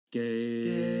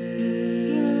Gay.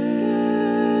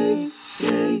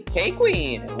 Hey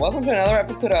Queen, and welcome to another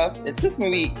episode of Is This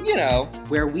Movie, You Know?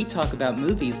 Where we talk about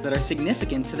movies that are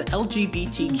significant to the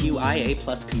LGBTQIA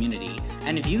plus community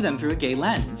and view them through a gay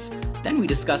lens. Then we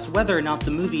discuss whether or not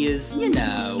the movie is,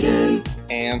 gay.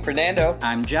 I'm Fernando.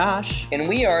 I'm Josh. And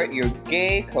we are your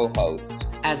gay co-host.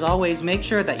 As always, make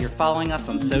sure that you're following us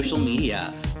on social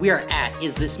media. We are at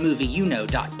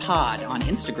isthismovieyouKnow.pod on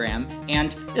Instagram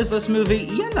and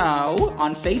isthismovieyouKnow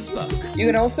on Facebook. You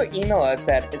can also email us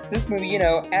at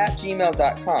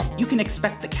isthismovieyouKnow@gmail.com. You can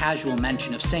expect the casual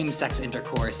mention of same-sex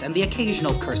intercourse and the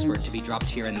occasional curse word to be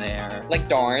dropped here and there. Like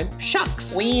darn,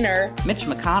 Shucks, wiener, Mitch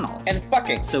McConnell, and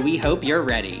fucking. So we hope you're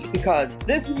ready. Because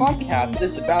this podcast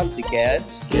is about to get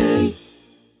gay.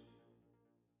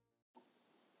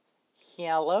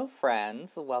 Hello,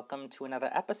 friends. Welcome to another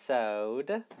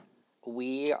episode.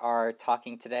 We are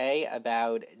talking today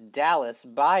about Dallas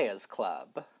Buyers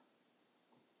Club.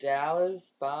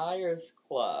 Dallas Buyers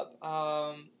Club.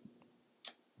 How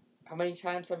many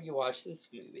times have you watched this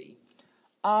movie?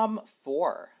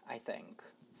 4, I think.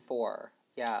 4,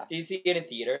 yeah. Did you see it in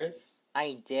theaters?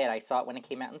 I did. I saw it when it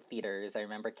came out in theaters. I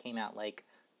remember it came out,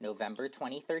 November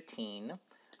 2013.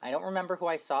 I don't remember who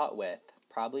I saw it with.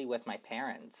 Probably with my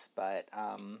parents, but,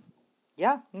 I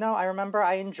remember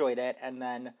I enjoyed it, and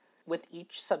then with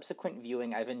each subsequent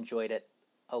viewing, I've enjoyed it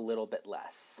a little bit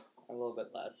less. A little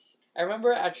bit less. I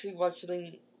remember actually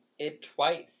watching it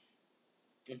twice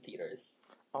in theaters.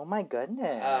 Oh my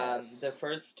goodness. The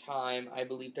first time, I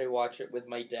believed I watched it with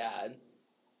my dad,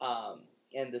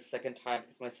 and the second time,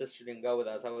 because my sister didn't go with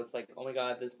us, I was like, oh my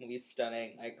god, this movie's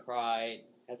stunning, I cried,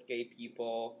 as gay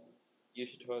people, you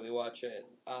should totally watch it,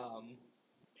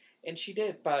 and she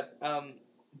did, but,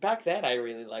 back then I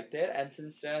really liked it, and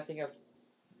since then I think I've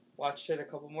watched it a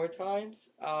couple more times,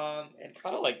 and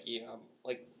kind of like you,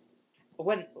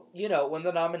 when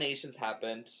the nominations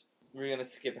happened, we're gonna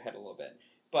skip ahead a little bit,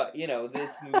 but,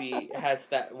 this movie has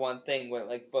that one thing where,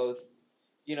 both,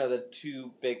 the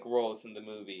two big roles in the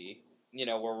movie,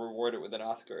 were rewarded with an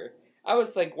Oscar. I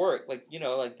was like,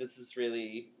 this is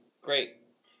really great.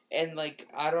 And,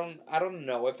 I don't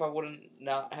know if I wouldn't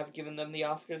not have given them the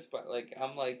Oscars, but,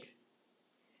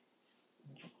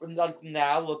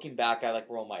 now looking back, I,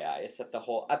 roll my eyes at the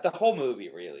whole movie,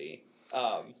 really.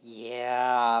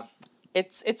 Yeah.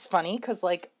 It's funny, because,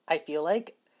 I feel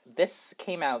like this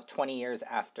came out 20 years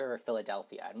after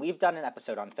Philadelphia, and we've done an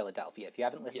episode on Philadelphia. If you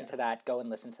haven't listened to that, go and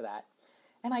listen to that.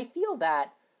 And I feel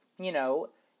that,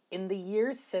 in the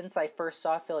years since I first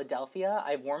saw Philadelphia,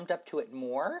 I've warmed up to it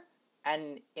more.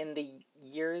 And in the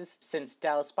years since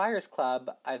Dallas Buyers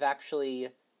Club, I've actually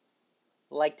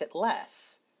liked it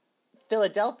less.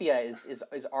 Philadelphia is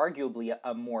arguably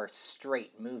a more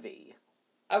straight movie.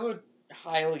 I would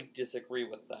highly disagree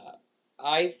with that.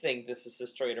 I think this is a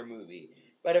straighter movie.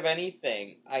 But if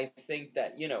anything, I think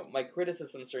that, my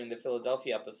criticisms during the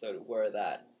Philadelphia episode were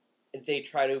that they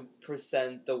try to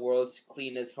present the world's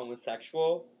cleanest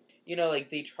homosexual.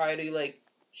 They try to,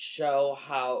 show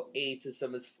how AIDS is a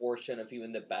misfortune of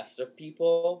even the best of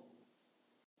people.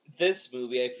 This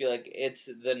movie, I feel like it's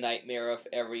the nightmare of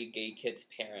every gay kid's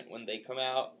parent when they come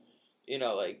out.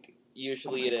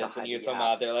 Usually it is when you come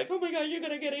out, they're like, oh my god, you're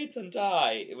gonna get AIDS and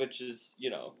die. Which is,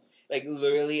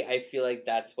 literally, I feel like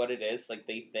that's what it is.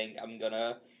 They think I'm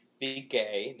gonna be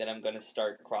gay, then I'm gonna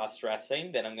start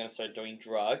cross-dressing, then I'm gonna start doing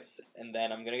drugs, and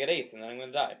then I'm gonna get AIDS, and then I'm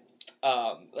gonna die.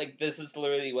 This is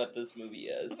literally what this movie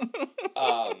is.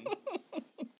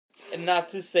 And not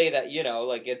to say that,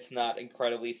 it's not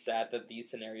incredibly sad that these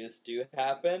scenarios do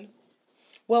happen.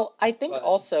 Well, I think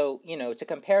also, to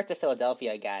compare it to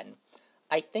Philadelphia again,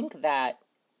 I think that,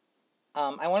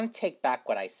 I want to take back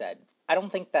what I said. I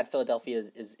don't think that Philadelphia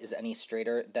is any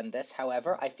straighter than this,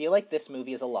 however, I feel like this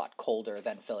movie is a lot colder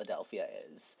than Philadelphia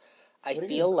is. I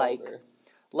feel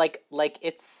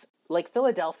it's...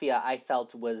 Philadelphia, I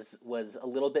felt, was a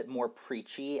little bit more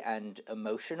preachy and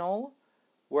emotional,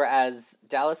 whereas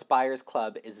Dallas Buyers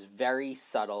Club is very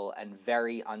subtle and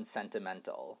very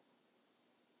unsentimental,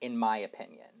 in my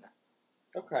opinion.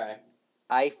 Okay.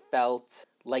 I felt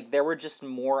like there were just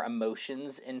more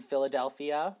emotions in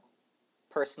Philadelphia,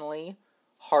 personally.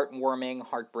 Heartwarming,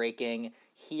 heartbreaking.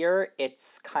 Here,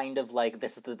 it's kind of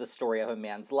this is the story of a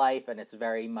man's life, and it's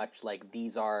very much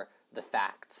these are the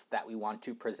facts that we want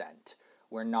to present.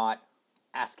 We're not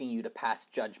asking you to pass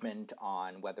judgment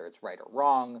on whether it's right or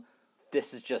wrong.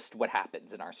 This is just what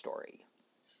happens in our story.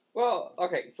 Well,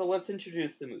 okay, so let's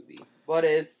introduce the movie. What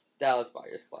is Dallas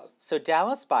Buyers Club? So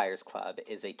Dallas Buyers Club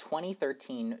is a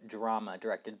 2013 drama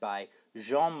directed by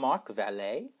Jean-Marc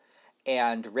Vallée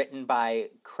and written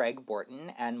by Craig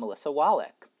Borton and Melissa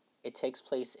Wallach. It takes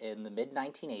place in the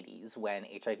mid-1980s when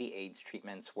HIV/AIDS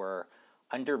treatments were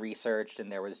under-researched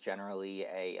and there was generally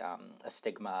a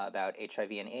stigma about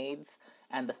HIV and AIDS.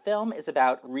 And the film is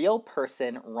about real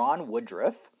person Ron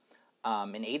Woodruff,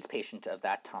 an AIDS patient of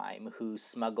that time, who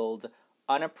smuggled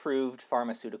unapproved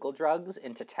pharmaceutical drugs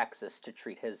into Texas to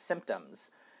treat his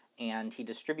symptoms. And he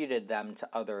distributed them to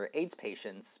other AIDS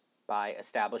patients by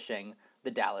establishing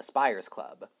the Dallas Buyers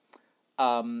Club.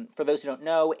 For those who don't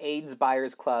know, AIDS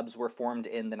buyers clubs were formed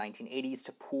in the 1980s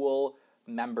to pool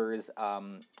members'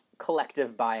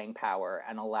 collective buying power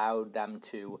and allowed them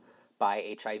to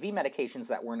buy HIV medications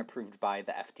that weren't approved by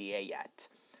the FDA yet.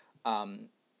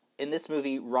 In this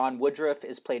movie, Ron Woodruff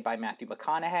is played by Matthew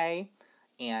McConaughey,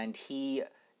 and he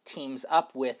teams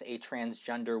up with a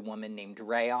transgender woman named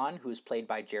Rayon, who's played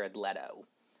by Jared Leto.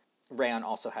 Rayon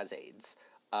also has AIDS.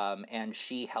 And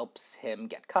she helps him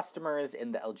get customers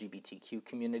in the LGBTQ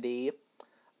community.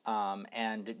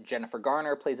 And Jennifer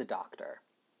Garner plays a doctor.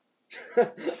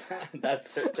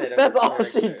 That's all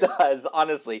she does,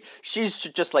 honestly. She's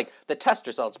just like, the test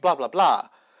results, blah, blah, blah.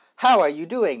 How are you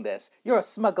doing this? You're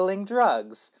smuggling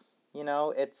drugs. You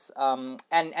know, it's, and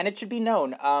it should be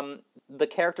known, the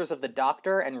characters of the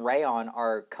Doctor and Rayon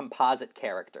are composite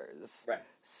characters. Right.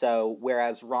 So,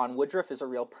 whereas Ron Woodruff is a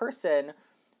real person,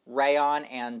 Rayon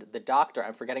and the Doctor,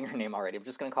 I'm forgetting her name already, I'm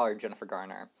just going to call her Jennifer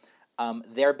Garner,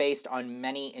 they're based on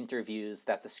many interviews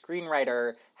that the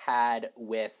screenwriter had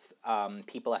with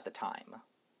people at the time.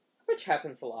 Which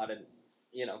happens a lot in,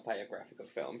 biographical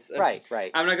films.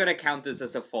 Right. I'm not going to count this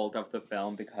as a fault of the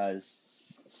film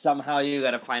because somehow you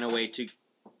got to find a way to,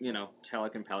 tell a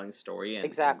compelling story. And,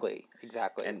 Exactly.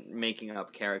 And making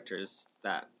up characters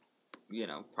that,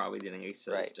 probably didn't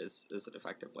exist is an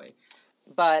effective way.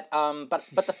 But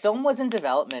the film was in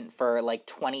development for like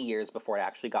 20 years before it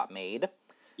actually got made.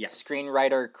 Yes.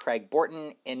 Screenwriter Craig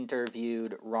Borton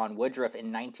interviewed Ron Woodruff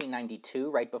in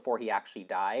 1992, right before he actually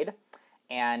died.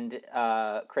 And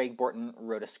Craig Borton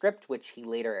wrote a script, which he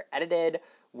later edited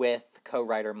with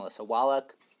co-writer Melissa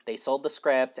Wallach. They sold the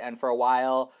script, and for a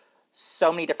while,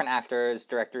 so many different actors,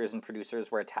 directors, and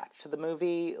producers were attached to the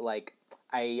movie. Like,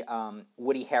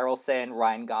 Woody Harrelson,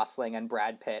 Ryan Gosling, and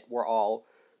Brad Pitt were all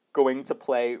going to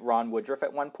play Ron Woodruff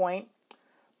at one point,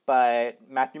 but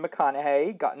Matthew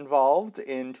McConaughey got involved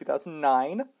in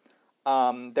 2009.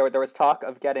 There was talk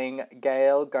of getting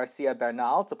Gael Garcia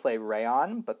Bernal to play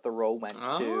Rayon, but the role went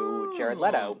to Jared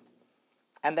Leto.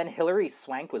 And then Hilary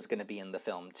Swank was going to be in the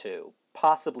film too,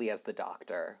 possibly as the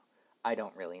Doctor. I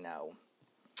don't really know.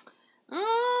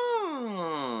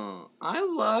 Oh, I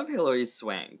love Hilary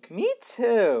Swank. Me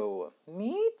too.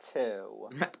 We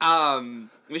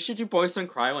should do Boys Don't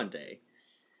Cry one day.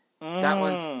 That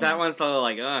one's a little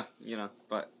like,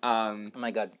 but Oh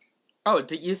my god. Oh,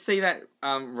 did you say that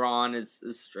Ron is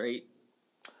straight?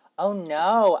 Oh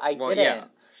no, I didn't. Yeah.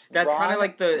 That's kind of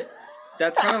like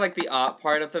the odd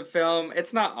part of the film.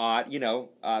 It's not odd,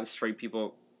 straight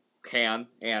people can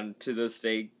and to this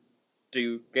day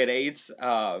do get AIDS.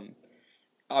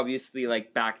 Obviously,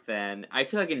 like, back then, I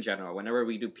feel like in general, whenever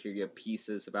we do period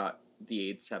pieces about the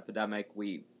AIDS epidemic,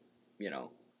 we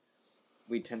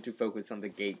tend to focus on the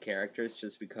gay characters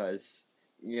just because,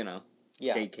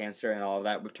 gay cancer and all of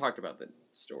that. We've talked about the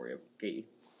story of gay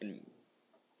and,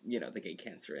 the gay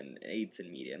cancer and AIDS in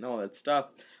media and all that stuff.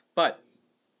 But,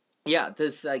 yeah,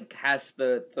 this, like, has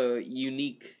the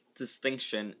unique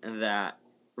distinction that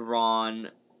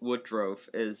Ron Woodruff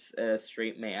is a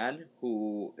straight man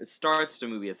who starts the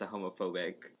movie as a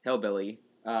homophobic hillbilly,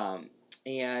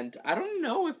 and I don't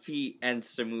know if he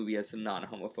ends the movie as a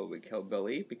non-homophobic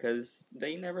hillbilly because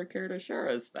they never care to share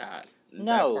us that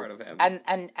part of him.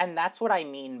 And that's what I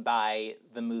mean by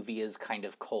the movie is kind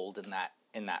of cold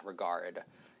in that regard.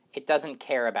 It doesn't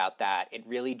care about that. It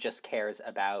really just cares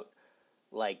about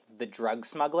like the drug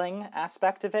smuggling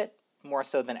aspect of it. More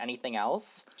so than anything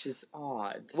else.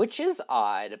 Which is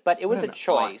odd, but it was a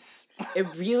choice. It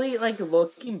really, like,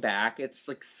 looking back, it's,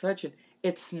 like,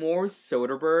 it's more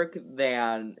Soderbergh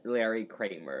than Larry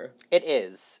Kramer. It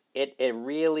is. It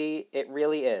really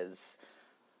is.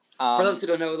 For those who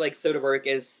don't know, like, Soderbergh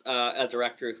is a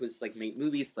director who's, like, made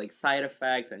movies like Side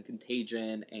Effect and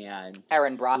Contagion and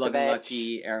Erin Brockovich. Love and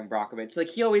Lucky, Erin Brockovich. Like,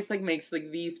 he always, like, makes, like,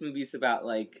 these movies about,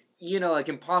 like, like,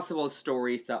 impossible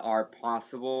stories that are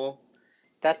possible.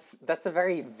 That's a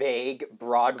very vague,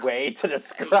 broad way to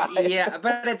describe. Yeah,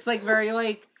 but it's like very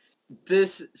like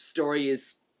this story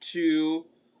is too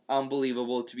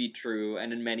unbelievable to be true,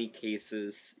 and in many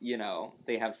cases,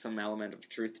 they have some element of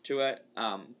truth to it.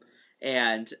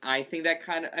 And I think that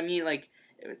kind of,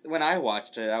 when I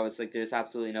watched it, I was like, there's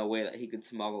absolutely no way that he could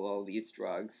smuggle all these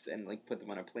drugs and like put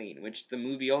them on a plane, which the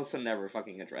movie also never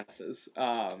fucking addresses.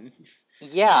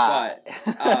 Yeah.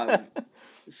 But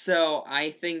so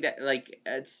I think that like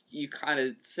it's you kind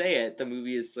of say it. The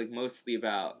movie is like mostly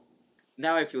about.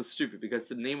 Now I feel stupid because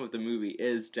the name of the movie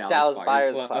is Dallas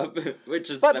Buyers Club, which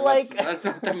is but that's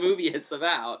what the movie is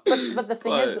about. But the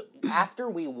thing is, after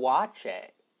we watch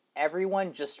it,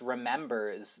 everyone just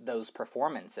remembers those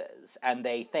performances, and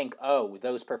they think, oh,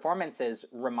 those performances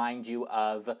remind you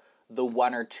of the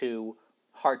one or two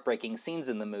heartbreaking scenes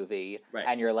in the movie, right.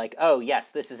 And you're like, oh,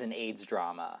 yes, this is an AIDS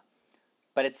drama.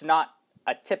 But it's not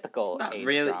a typical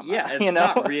AIDS drama. Yeah, it's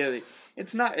not really.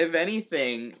 It's not, if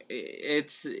anything,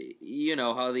 it's, how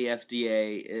the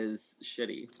FDA is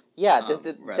shitty. Yeah,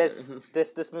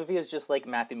 this movie is just like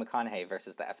Matthew McConaughey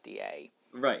versus the FDA.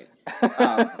 Right.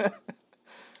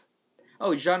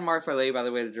 Jean-Marc Vallée, by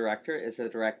the way, the director, is the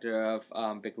director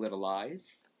of Big Little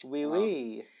Lies.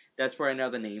 Oui. That's where I know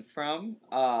the name from.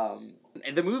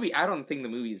 The movie, I don't think the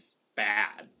movie's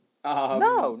bad.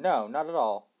 No, not at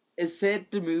all. Is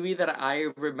it the movie that I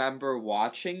remember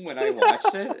watching when I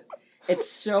watched it?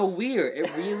 It's so weird.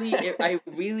 I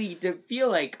really did feel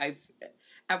like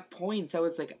at points I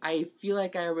was like, I feel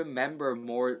like I remember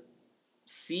more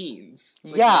scenes.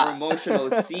 More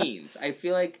emotional scenes. I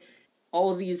feel like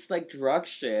all these, like, drug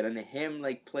shit and him,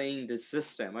 like, playing the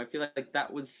system. I feel like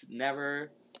that was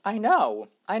never... I know.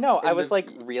 I was like,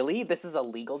 really? This is a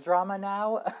legal drama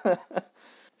now?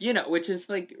 Which is,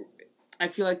 like... I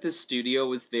feel like the studio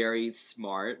was very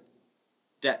smart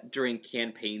that during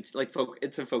campaigns, like,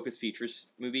 it's a Focus Features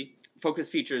movie. Focus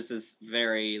Features is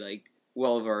very, like,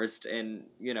 well-versed in,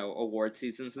 award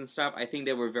seasons and stuff. I think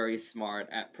they were very smart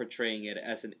at portraying it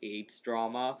as an AIDS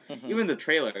drama. Mm-hmm. Even the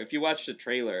trailer, if you watch the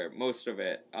trailer, most of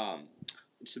it,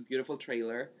 it's a beautiful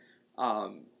trailer.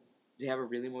 They have a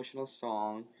really emotional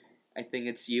song. I think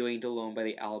it's You Ain't Alone by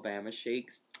the Alabama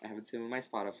Shakes. I haven't seen it on my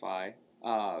Spotify.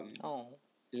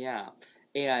 Yeah.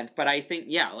 But I think,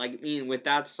 with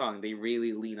that song, they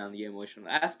really lean on the emotional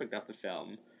aspect of the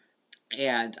film.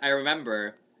 And I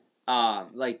remember,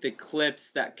 the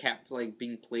clips that kept,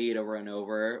 being played over and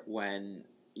over when,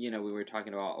 we were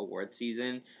talking about award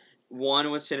season. One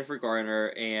was Jennifer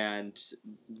Garner and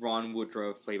Ron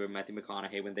Woodroof, played by Matthew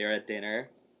McConaughey, when they're at dinner.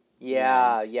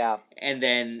 Yeah. And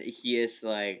then he is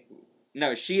like...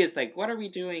 No, she is like, what are we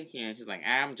doing here? And she's like,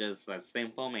 I'm just a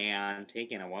simple man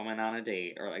taking a woman on a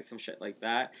date, or like some shit like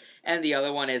that. And the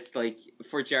other one is like,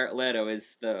 for Jared Leto,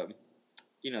 is the,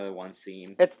 the one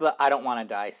scene. It's the I don't want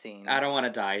to die scene. I don't want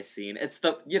to die scene. It's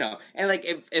the, and like,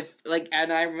 if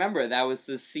and I remember that was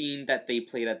the scene that they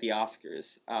played at the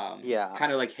Oscars.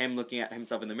 Kind of like him looking at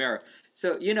himself in the mirror.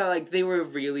 So, they were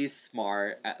really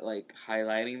smart at, like,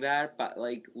 highlighting that, but,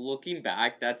 like, looking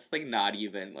back, that's, like, not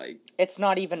even, like... It's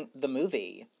not even the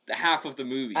movie. Half of the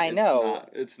movie. I know.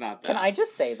 It's not that. Can I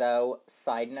just say, though,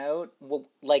 side note,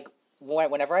 like,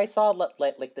 whenever I saw,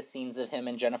 like, the scenes of him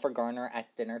and Jennifer Garner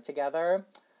at dinner together,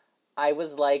 I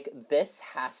was like, this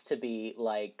has to be,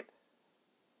 like,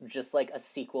 just, like, a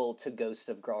sequel to Ghost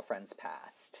of Girlfriend's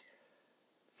Past.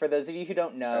 For those of you who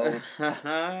don't know,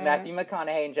 Matthew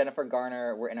McConaughey and Jennifer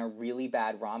Garner were in a really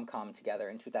bad rom-com together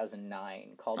in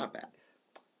 2009 called... It's not bad.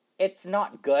 It's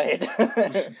not good.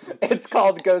 It's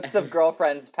called Ghosts of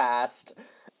Girlfriend's Past.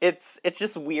 It's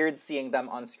just weird seeing them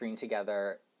on screen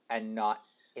together and not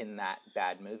in that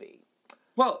bad movie.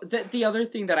 Well, the other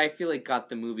thing that I feel like got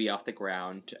the movie off the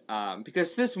ground,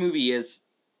 because this movie is,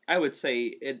 I would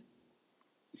say,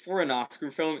 for an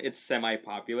Oscar film, it's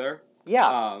semi-popular.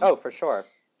 Yeah, for sure.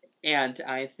 And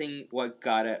I think what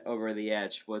got it over the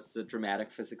edge was the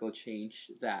dramatic physical change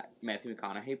that Matthew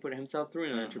McConaughey put himself through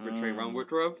in order to portray Ron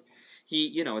Woodroof. He,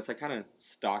 it's like kind of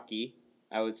stocky,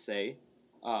 I would say,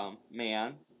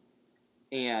 man.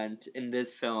 And in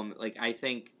this film, like, I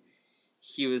think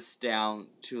he was down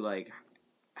to, like,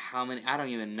 how many, I don't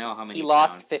even know how many He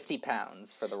lost 50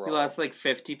 pounds for the role. He lost, like,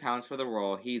 50 pounds for the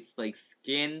role. He's, like,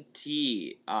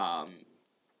 skinty.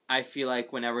 I feel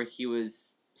like whenever he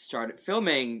started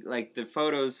filming, like, the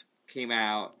photos came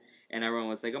out and everyone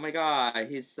was like, oh my god,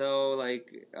 he's so,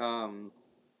 like,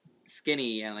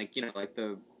 skinny, and, like, like,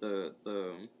 the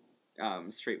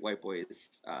straight white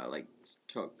boys, like,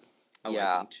 took a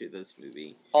liking to this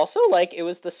movie. Also, like, it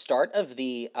was the start of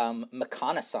the,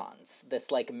 McConaissance,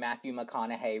 this, like, Matthew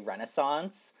McConaughey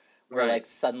renaissance, where, like,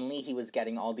 suddenly he was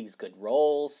getting all these good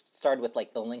roles. Started with,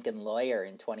 like, The Lincoln Lawyer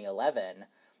in 2011,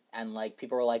 and, like,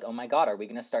 people were like, oh my god, are we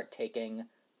gonna start taking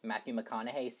Matthew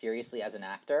McConaughey seriously as an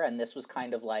actor? And this was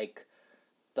kind of like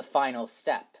the final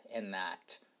step in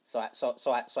that. So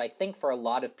I think for a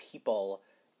lot of people,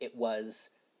 it was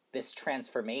this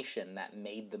transformation that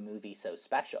made the movie so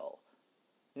special.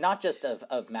 Not just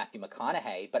of Matthew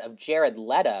McConaughey, but of Jared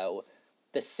Leto,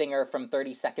 the singer from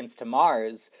 30 Seconds to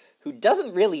Mars, who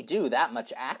doesn't really do that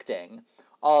much acting.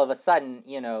 All of a sudden,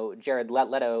 Jared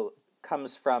Leto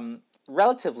comes from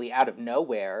relatively out of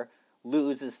nowhere,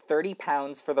 loses 30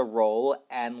 pounds for the role,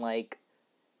 and,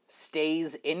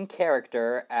 stays in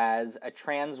character as a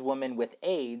trans woman with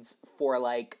AIDS for,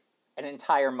 an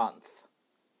entire month.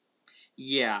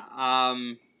 Yeah,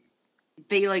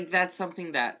 that's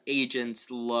something that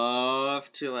agents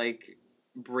love to,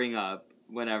 bring up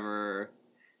whenever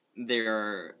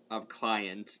their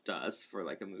client does for,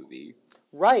 a movie.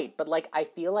 Right, but, I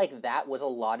feel like that was a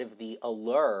lot of the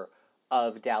allure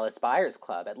of Dallas Buyers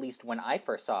Club, at least when I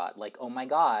first saw it. Oh my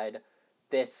god,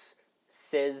 this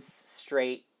cis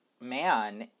straight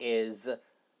man is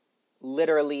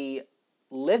literally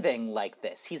living like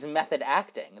this. He's method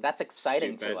acting. That's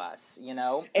exciting to us,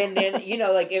 And then,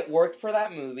 it worked for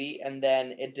that movie, and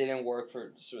then it didn't work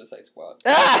for Suicide Squad.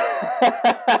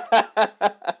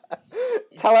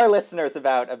 Tell our listeners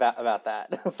about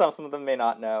that. Some of them may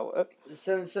not know.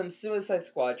 Some Suicide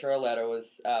Squad, Jared Leto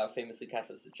was famously cast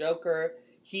as the Joker.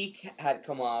 He had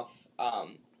come off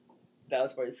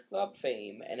Dallas Buyers Club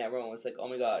fame, and everyone was like, oh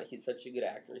my god, he's such a good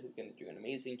actor, he's going to do an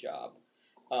amazing job.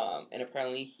 And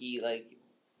apparently he,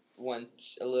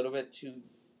 went a little bit too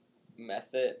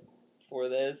method for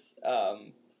this.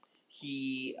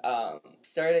 He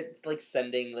started,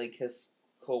 sending, his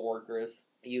co-workers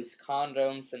use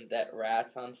condoms and dead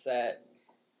rats on set.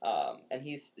 And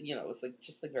he's, was,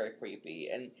 just, very creepy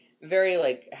and very,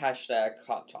 hashtag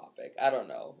hot topic. I don't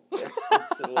know.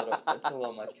 It's a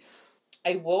little much.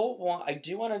 I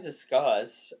do want to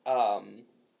discuss,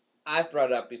 I've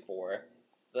brought up before,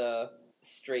 the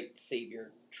straight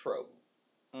savior trope.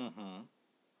 Mm-hmm.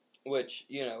 Which,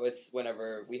 it's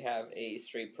whenever we have a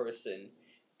straight person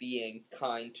being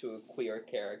kind to a queer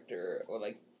character, or,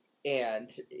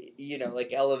 and,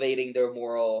 elevating their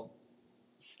moral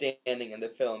standing in the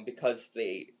film because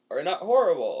they are not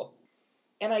horrible.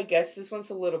 And I guess this one's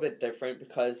a little bit different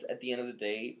because at the end of the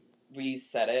day, we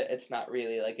said it's not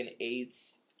really, an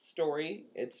AIDS story.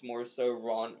 It's more so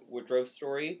Ron Woodrough's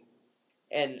story.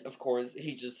 And, of course,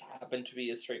 he just happened to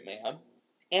be a straight man.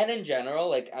 And in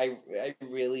general, I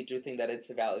really do think that it's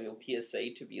a valuable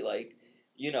PSA to be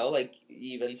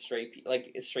even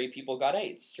straight people got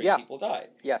AIDS, straight people died.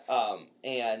 Yes.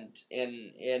 And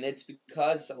it's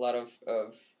because a lot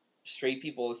of straight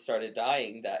people started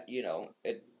dying that,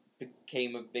 it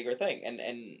became a bigger thing. And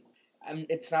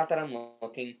it's not that I'm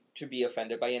looking to be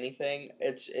offended by anything.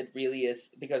 It really is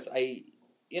because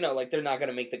they're not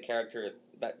gonna make the character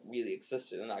that really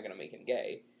existed. They're not gonna make him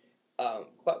gay.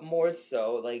 But more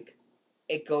so,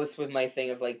 it goes with my thing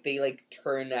of, they,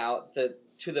 turn out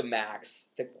to the max,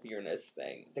 the queerness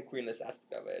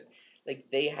aspect of it.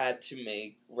 They had to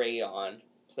make Rayon,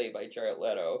 played by Jared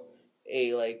Leto,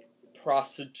 a,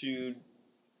 prostitute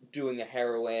doing a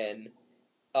heroin,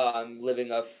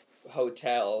 living off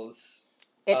hotels.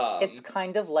 It's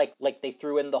kind of like they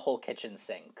threw in the whole kitchen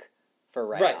sink for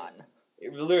Rayon. Right.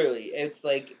 Literally, it's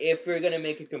if we're gonna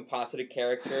make a composited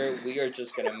character, we are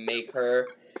just gonna make her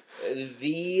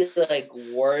the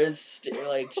worst.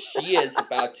 She is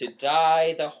about to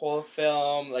die the whole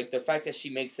film. The fact that she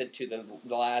makes it to the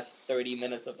last 30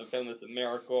 minutes of the film is a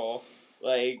miracle.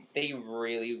 They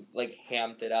really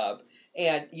hammed it up,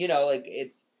 and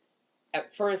it.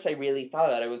 At first, I really thought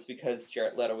that it was because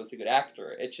Jared Leto was a good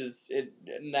actor.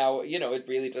 Now, it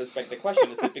really does beg the question,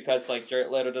 is it because,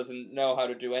 Jared Leto doesn't know how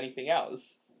to do anything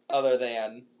else other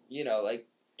than,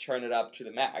 turn it up to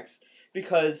the max?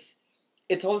 Because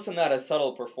it's also not a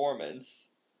subtle performance.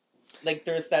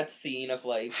 There's that scene of,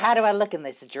 how do I look in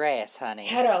this dress, honey?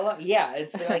 How do I look? Yeah,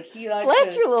 it's he likes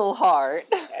bless your little heart.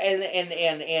 And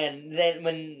then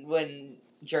when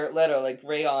Jared Leto,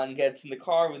 Rayon gets in the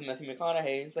car with Matthew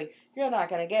McConaughey, he's like, you're not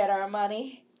gonna get our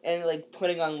money. And,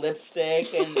 putting on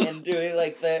lipstick and doing,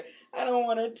 the I don't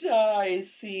want to die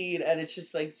scene. And it's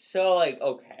just, so,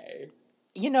 okay.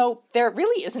 There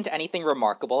really isn't anything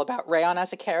remarkable about Rayon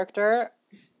as a character,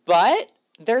 but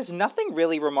there's nothing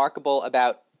really remarkable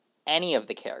about any of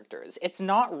the characters. It's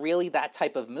not really that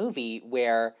type of movie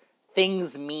where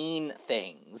things mean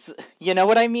things. You know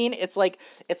what I mean? It's like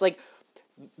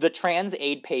the trans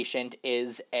aid patient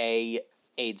is a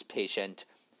AIDS patient.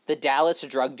 The Dallas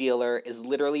drug dealer is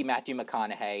literally Matthew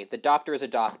McConaughey. The doctor is a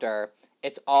doctor.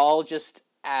 It's all just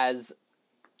as,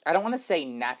 I don't want to say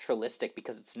naturalistic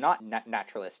because it's not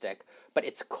naturalistic, but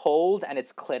it's cold and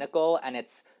it's clinical and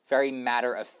it's very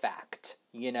matter of fact,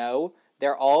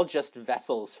 they're all just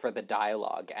vessels for the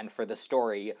dialogue and for the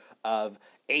story of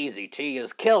AZT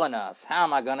is killing us. How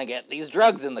am I gonna get these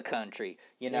drugs in the country?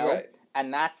 You know, Right.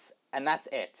 and that's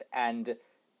it. And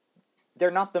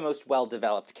they're not the most well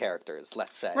developed characters,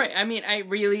 let's say. Right. I mean, I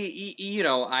really, you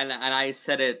know, and I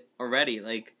said it already.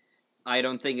 Like, I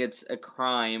don't think it's a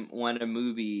crime when a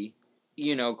movie,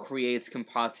 you know, creates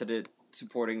composited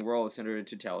supporting roles in order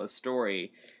to tell a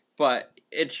story. But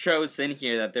it shows in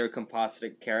here that they're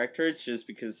composited characters just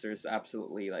because there's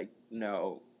absolutely, like,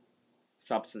 no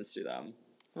substance to them.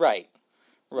 Right.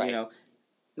 Right. You know,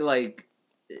 like,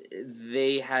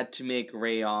 they had to make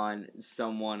Rayon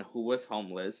someone who was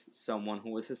homeless, someone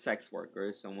who was a sex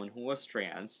worker, someone who was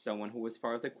trans, someone who was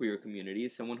part of the queer community,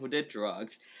 someone who did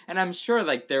drugs. And I'm sure,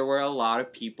 like, there were a lot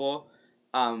of people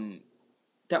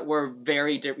that were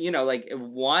very different, you know, like,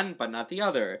 one but not the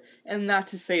other. And not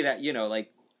to say that, you know,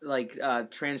 like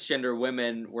transgender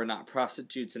women were not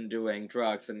prostitutes and doing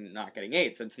drugs and not getting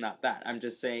AIDS. It's not that. I'm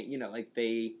just saying, you know, like,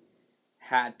 they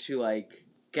had to, like,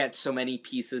 get so many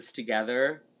pieces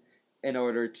together in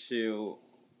order to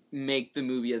make the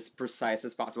movie as precise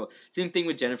as possible. Same thing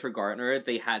with Jennifer Garner.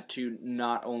 They had to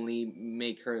not only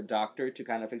make her a doctor to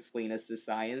kind of explain us the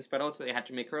science, but also they had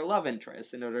to make her a love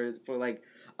interest in order for, like,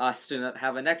 us to not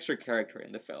have an extra character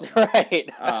in the film.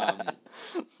 Right.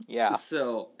 Yeah.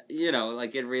 So, you know,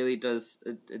 like, it really does,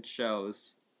 it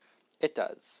shows. It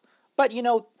does. But, you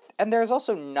know, and there's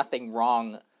also nothing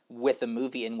wrong with a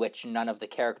movie in which none of the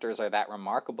characters are that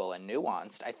remarkable and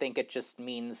nuanced. I think it just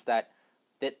means that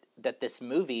this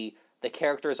movie, the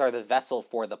characters are the vessel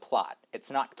for the plot.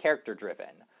 It's not character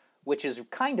driven, which is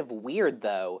kind of weird,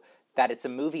 though, that it's a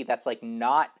movie that's, like,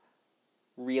 not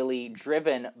really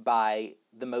driven by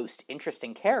the most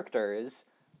interesting characters,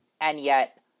 and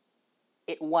yet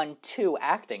it won 2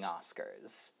 acting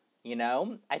Oscars. You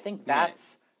know? I think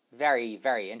that's very,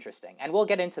 very interesting. And we'll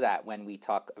get into that when we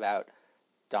talk about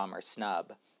Dom or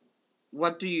Snub.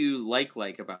 What do you like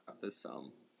about this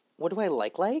film? What do I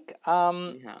like?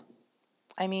 Yeah.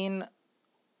 I mean,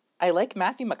 I like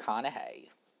Matthew McConaughey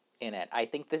in it. I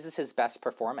think this is his best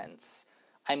performance.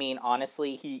 I mean,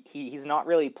 honestly, he's not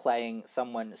really playing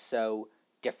someone so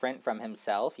different from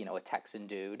himself, you know, a Texan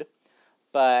dude.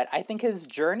 But I think his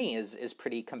journey is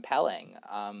pretty compelling.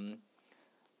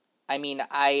 I mean,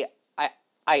 I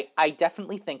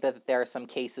definitely think that there are some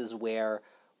cases where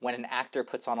when an actor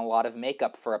puts on a lot of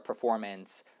makeup for a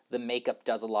performance, the makeup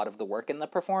does a lot of the work in the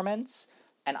performance,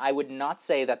 and I would not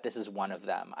say that this is one of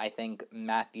them. I think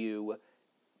Matthew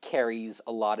carries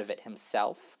a lot of it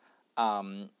himself.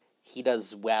 He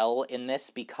does well in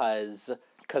this because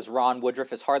Ron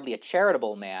Woodroof is hardly a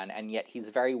charitable man, and yet he's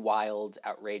very wild,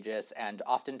 outrageous, and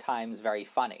oftentimes very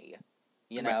funny,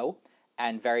 you know,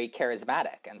 and very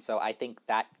charismatic, and so I think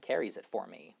that carries it for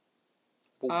me.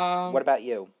 What about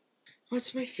you?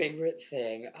 What's my favorite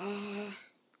thing?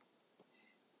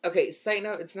 Okay, side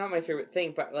note, it's not my favorite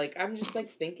thing, but, like, I'm just, like,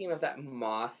 thinking of that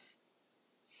moth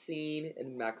scene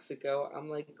in Mexico. I'm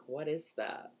like, what is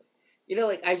that? You know,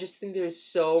 like, I just think there's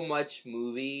so much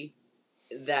movie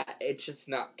that it's just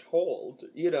not told,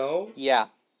 you know? Yeah.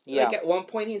 Yeah. Like, at one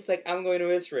point he's like, I'm going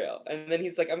to Israel. And then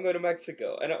he's like, I'm going to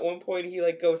Mexico. And at one point he,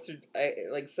 like, goes to,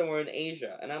 like, somewhere in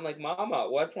Asia. And I'm like, Mama,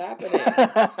 what's happening?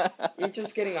 You're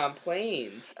just getting on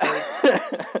planes. Like,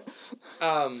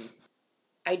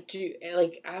 I do,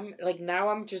 like, now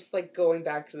I'm just, like, going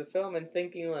back to the film and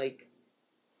thinking, like,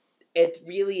 it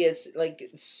really is, like,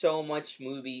 so much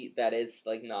movie that is,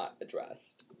 like, not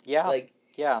addressed. Yeah. Like,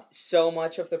 yeah. So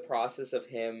much of the process of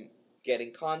him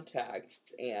getting contacts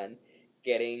and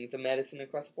getting the medicine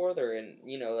across the border, and,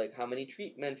 you know, like, how many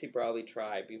treatments he probably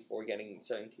tried before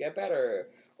starting to get better,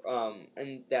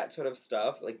 and that sort of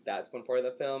stuff, like, that's one part of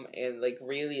the film, and, like,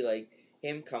 really, like,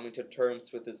 him coming to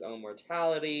terms with his own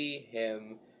mortality,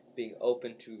 him being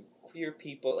open to queer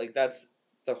people, like, that's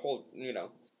the whole, you know.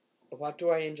 What do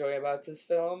I enjoy about this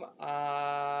film?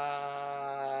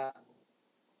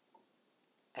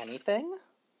 Anything?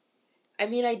 I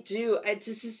mean, I do.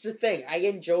 This is the thing. I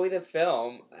enjoy the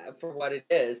film for what it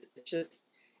is. It's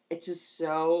just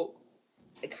so,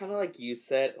 kind of like you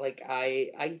said. Like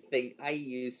I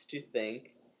used to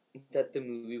think that the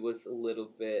movie was a little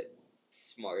bit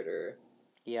smarter.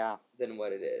 Yeah. Than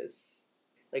what it is.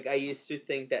 Like, I used to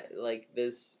think that, like,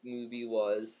 this movie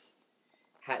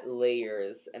had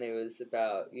layers, and it was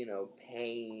about, you know,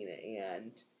 pain,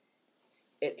 and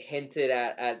it hinted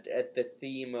at the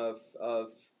theme of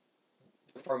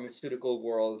the pharmaceutical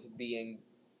world being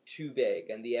too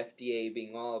big and the FDA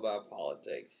being all about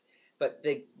politics. But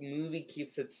the movie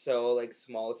keeps it so, like,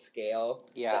 small scale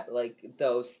that, like,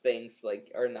 those things,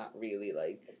 like, are not really,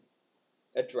 like,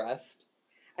 addressed.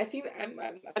 I think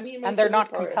I mean, my and they're favorite not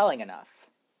part, compelling enough.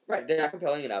 right? They're not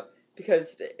compelling enough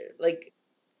because, like,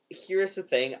 here's the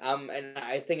thing. And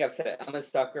I think I've said it. I'm a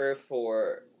sucker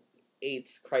for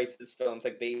AIDS crisis films.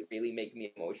 Like, they really make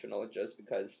me emotional just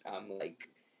because I'm like,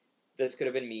 this could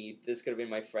have been me. This could have been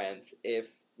my friends if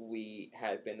we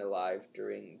had been alive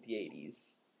during the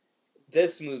 80s.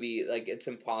 This movie, like, it's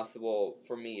impossible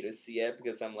for me to see it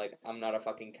because I'm like, I'm not a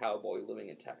fucking cowboy living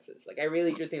in Texas. Like, I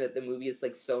really do think that the movie is,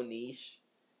 like, so niche,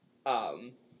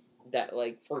 um, that,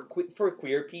 like, for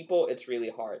queer people, it's really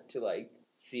hard to, like,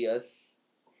 see us.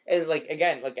 And, like,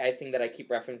 again, like, I think that I keep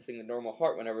referencing The Normal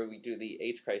Heart whenever we do the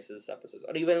AIDS crisis episodes.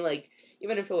 Or even, like,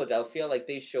 even in Philadelphia, like,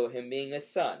 they show him being a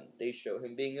son. They show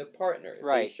him being a partner. They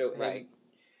Right, show him right.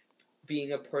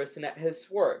 being a person at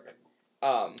his work.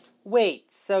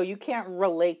 Wait, so you can't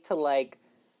relate to, like,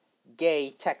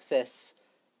 gay Texas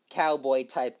cowboy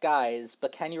type guys,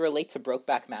 but can you relate to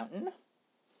Brokeback Mountain?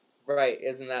 Right,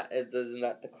 isn't that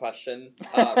the question?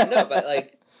 No, but,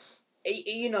 like,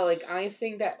 you know, like, I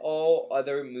think that all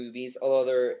other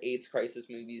AIDS crisis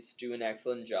movies do an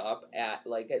excellent job at,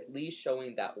 like, at least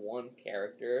showing that one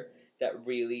character that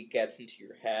really gets into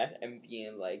your head and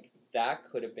being like, that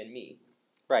could have been me.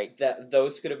 Right. That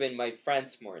those could have been my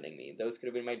friends mourning me. Those could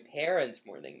have been my parents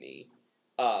mourning me.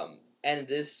 And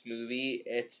this movie,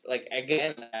 it's like,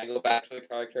 again, I go back to the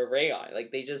character of Rayon.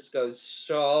 Like, they just go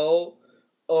so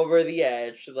over the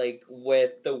edge, like,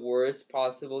 with the worst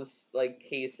possible, like,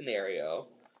 case scenario.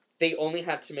 They only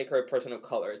had to make her a person of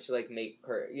color to, like, make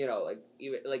her, you know, like,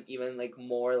 even like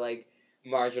more, like,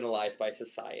 marginalized by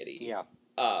society. Yeah.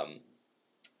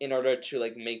 In order to,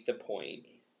 like, make the point.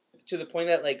 To the point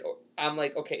that, like, I'm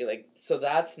like, okay, like, so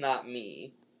that's not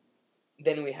me.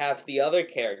 Then we have the other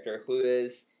character who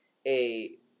is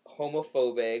a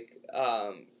homophobic,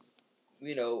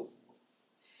 you know,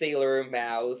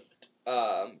 sailor-mouthed,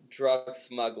 drug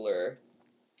smuggler,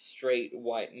 straight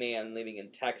white man living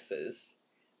in Texas.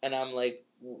 And I'm like,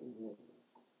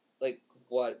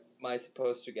 what am I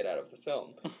supposed to get out of the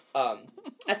film?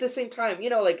 At the same time, you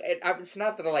know, like, it's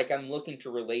not that, like, I'm looking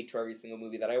to relate to every single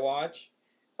movie that I watch.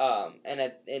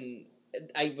 And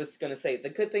I was gonna say, the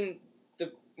good thing,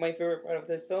 my favorite part of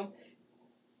this film,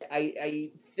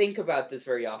 I think about this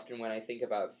very often when I think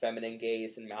about feminine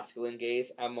gaze and masculine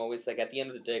gaze. I'm always like, at the end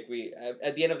of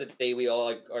the day, we all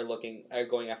are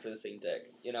going after the same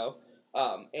dick, you know.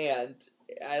 And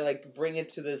I, like, bring it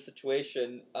to this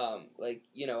situation, like,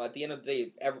 you know, at the end of the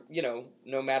day, you know,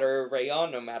 no matter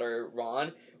Rayon, no matter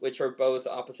Ron, which are both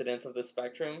opposite ends of the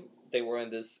spectrum, they were in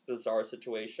this bizarre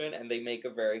situation, and they make a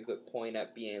very good point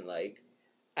at being like,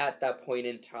 at that point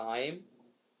in time,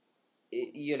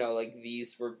 you know, like,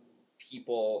 these were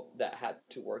people that had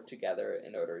to work together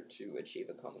in order to achieve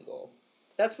a common goal.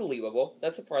 That's believable.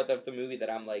 That's a part of the movie that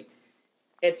I'm like,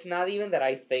 it's not even that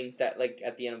I think that, like,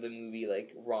 at the end of the movie,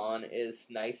 like, Ron is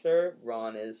nicer.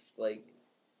 Ron is, like,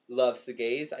 loves the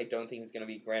gays. I don't think he's going to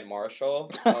be Grand Marshal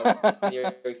of New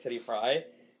York City Pride.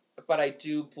 But I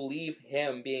do believe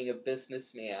him being a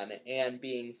businessman and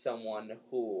being someone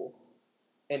who,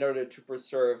 in order to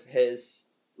preserve his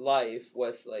life,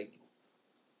 was like,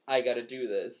 I gotta do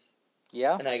this.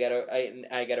 Yeah. And I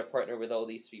gotta partner with all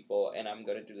these people, and I'm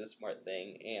gonna do the smart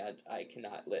thing, and I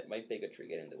cannot let my bigotry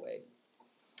get in the way.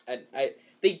 And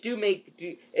they do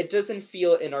it doesn't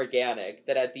feel inorganic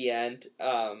that at the end,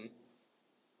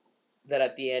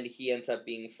 he ends up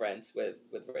being friends with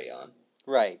Rayon.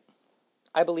 Right.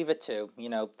 I believe it too. You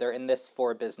know, they're in this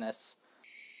for business.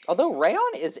 Although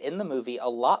Rayon is in the movie a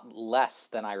lot less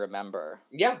than I remember.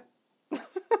 Yeah.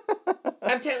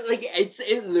 I'm telling, like,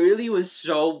 it literally was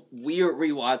so weird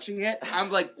rewatching it. I'm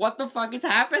like, what the fuck is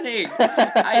happening?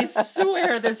 I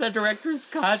swear there's a director's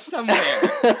cut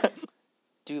somewhere.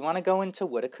 Do you want to go into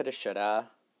woulda, coulda, shoulda?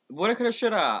 Woulda, coulda,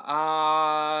 shoulda.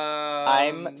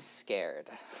 I'm scared.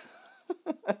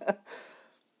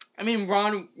 I mean,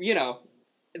 Ron, you know,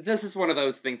 this is one of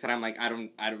those things that I'm like, I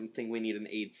don't think we need an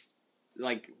AIDS,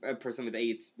 like, a person with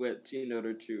AIDS in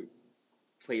order to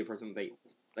play a person with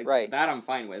AIDS. Like, right. That I'm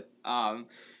fine with.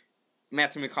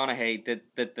 Matthew McConaughey did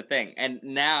the thing. And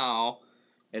now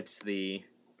it's the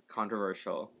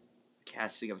controversial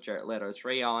casting of Jared Leto as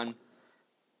Rayon.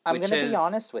 I'm going to be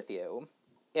honest with you.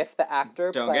 If the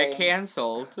actor Don't get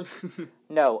canceled.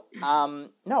 No, I'm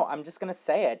just going to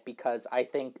say it because I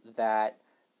think that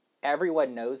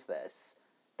everyone knows this.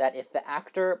 That if the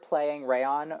actor playing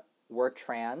Rayon were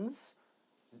trans,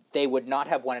 they would not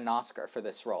have won an Oscar for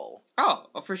this role. Oh,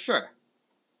 for sure.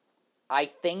 I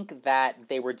think that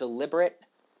they were deliberate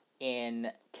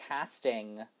in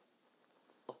casting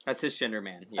a cisgender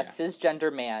man. Yeah. A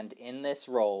cisgender man in this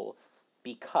role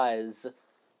because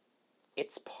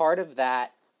it's part of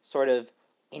that sort of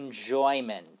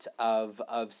enjoyment of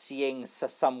seeing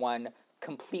someone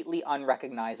completely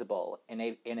unrecognizable in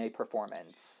a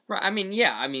performance. Right. I mean,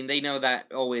 yeah. I mean, they know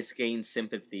that always gains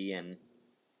sympathy, and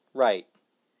Right.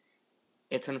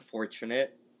 it's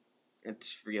unfortunate.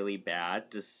 It's really bad.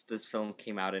 This film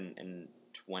came out in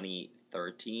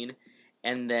 2013,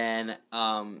 and then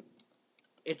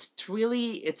it's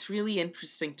really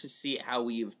interesting to see how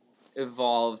we've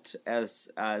evolved as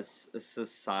a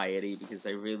society, because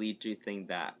I really do think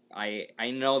that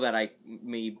I know that I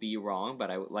may be wrong,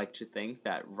 but I would like to think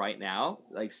that right now,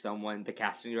 like, the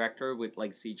casting director would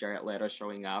like see Jared Leto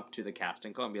showing up to the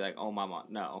casting call and be like, "Oh mama,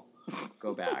 no,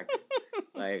 go back."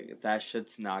 Like, that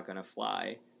shit's not gonna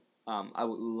fly. I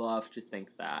would love to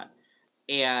think that.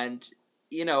 And,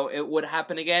 it would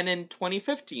happen again in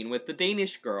 2015 with The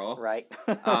Danish Girl. Right.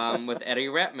 With Eddie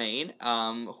Redmayne,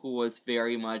 who was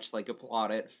very much, like,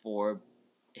 applauded for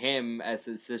him as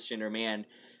a cisgender man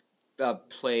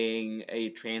playing a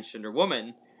transgender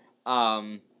woman.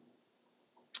 And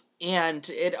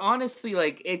it honestly,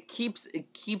 like,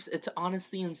 it's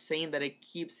honestly insane that it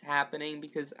keeps happening,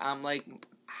 because I'm like,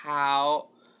 how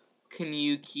can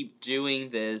you keep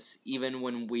doing this even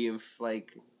when we've,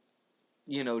 like,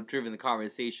 driven the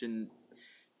conversation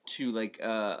to, like,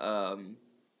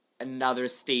 another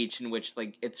stage in which,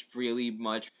 like, it's really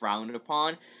much frowned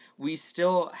upon? We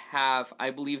still have, I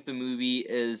believe the movie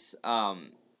is,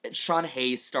 Sean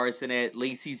Hayes stars in it,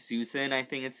 Lacey Susan, I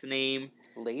think it's the name.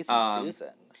 Lazy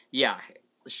Susan. Yeah,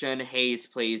 Sean Hayes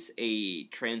plays a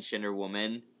transgender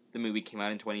woman. The movie came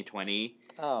out in 2020.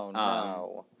 Oh,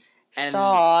 no. And,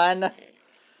 Sean!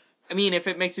 I mean, if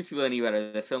it makes you feel any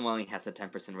better, the film only has a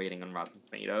 10% rating on Rotten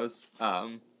Tomatoes.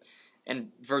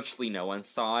 And virtually no one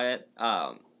saw it.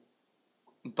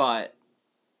 But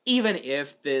even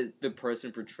if the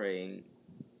person portraying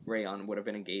Rayon would have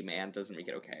been a gay man, doesn't make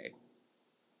it okay.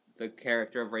 The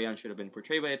character of Rayon should have been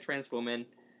portrayed by a trans woman,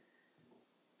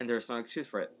 and there's no excuse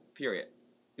for it. Period.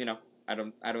 I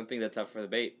don't think that's up for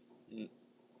debate.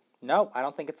 No, I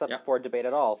don't think it's up for debate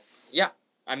at all. Yeah.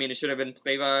 I mean, it should have been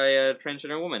played by a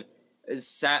transgender woman.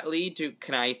 Sadly,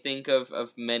 can I think of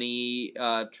many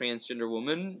transgender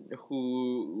women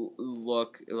who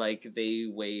look like they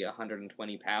weigh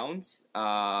 120 pounds,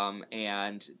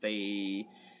 and they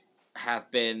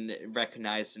have been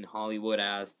recognized in Hollywood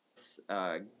as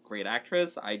a great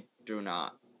actress? I do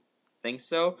not think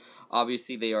so.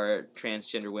 Obviously, they are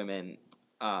transgender women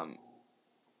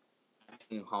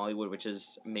in Hollywood, which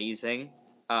is amazing.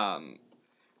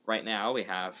 Right now, we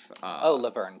have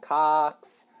Laverne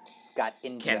Cox. We've got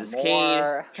India Candace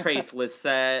Moore. Cain, Trace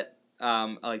Lysette,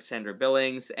 Alexandra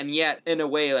Billings, and yet, in a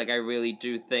way, like, I really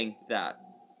do think that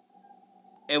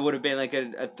it would have been, like,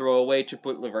 a throwaway to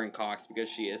put Laverne Cox, because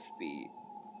she is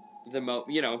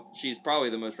she's probably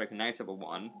the most recognizable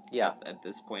one at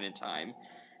this point in time.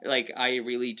 Like, I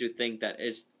really do think that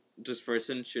this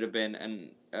person should have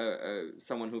been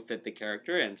someone who fit the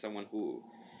character, and someone who...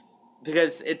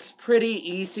 Because it's pretty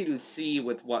easy to see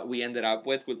with what we ended up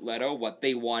with Leto, what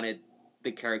they wanted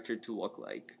the character to look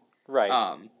like.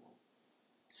 Right.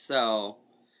 So,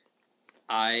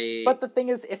 But the thing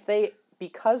is,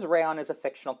 because Rayon is a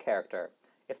fictional character,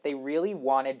 if they really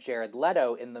wanted Jared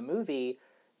Leto in the movie,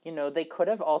 they could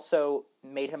have also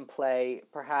made him play,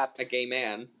 perhaps... a gay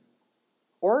man.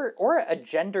 Or a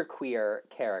genderqueer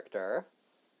character.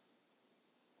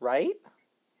 Right?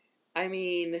 I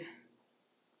mean...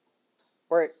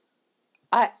 Or,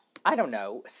 I don't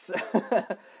know.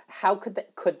 How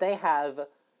could they have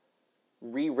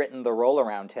rewritten the role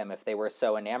around him if they were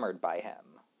so enamored by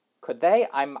him? Could they?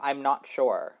 I'm not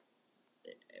sure.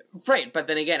 Right, but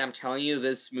then again, I'm telling you,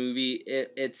 this movie,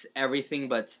 it's anything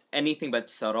but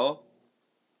subtle.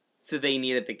 So they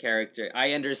needed the character.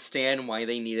 I understand why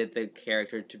they needed the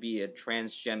character to be a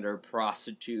transgender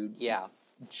prostitute. Yeah.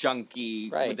 Junkie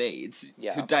with AIDS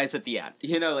who dies at the end.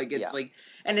 Like,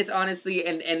 and it's honestly,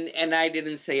 and I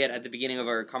didn't say it at the beginning of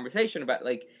our conversation, but,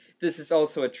 like, this is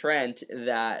also a trend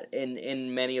that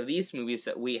in many of these movies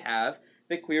that we have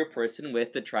the queer person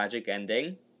with the tragic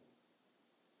ending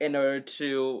in order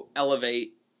to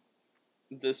elevate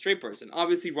the straight person.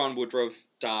 Obviously, Ron Woodroof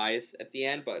dies at the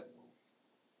end, but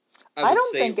I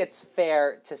don't think it's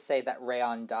fair to say that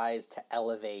Rayon dies to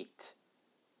elevate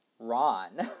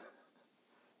Ron.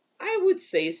 I would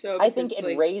say so. I think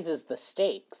it raises the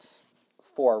stakes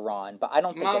for Ron, but I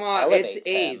don't think it elevates it's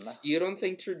AIDS. You don't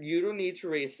need to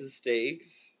raise the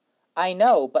stakes. I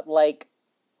know, but, like,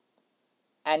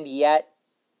 and yet,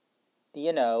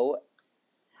 the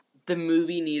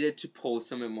movie needed to pull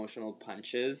some emotional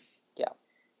punches. Yeah.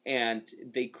 And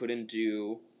they couldn't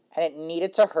do... And it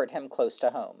needed to hurt him close to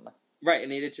home. Right, it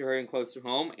needed to hurry close to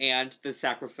home, and the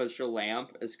sacrificial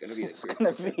lamp is going to be It's the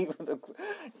gonna be the.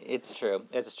 It's true.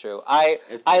 It's true. I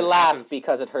laugh happens,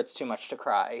 because it hurts too much to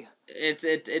cry.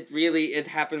 It really it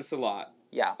happens a lot.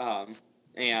 Yeah.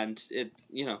 And it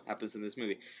happens in this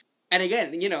movie, and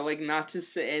again like not to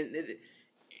say.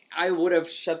 I would have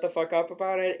shut the fuck up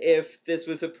about it if this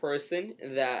was a person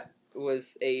that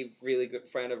was a really good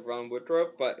friend of Ron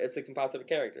Woodruff, but it's a composite of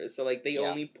characters. So, like, they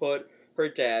only put her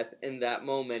death in that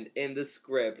moment in the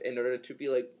script in order to be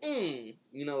like,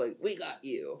 like, we got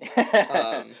you.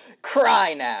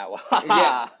 Cry now.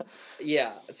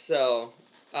 yeah. So,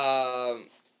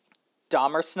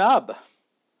 Dom or snub?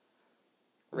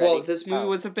 Ready? Well, this movie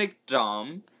was a big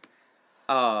dom.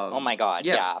 Oh my god,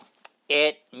 yeah.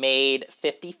 It made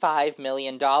 $55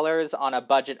 million on a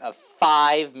budget of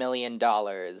 $5 million.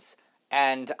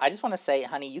 And I just want to say,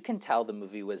 honey, you can tell the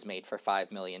movie was made for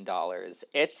 $5 million.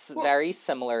 It's very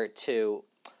similar to...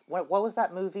 What was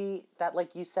that movie that,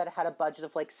 like, you said had a budget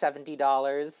of, like,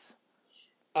 $70?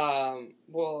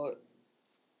 Well,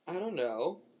 I don't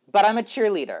know. But I'm a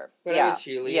cheerleader. I'm a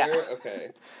cheerleader? Yeah. Okay.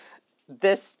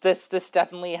 This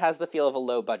definitely has the feel of a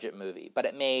low-budget movie, but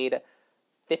it made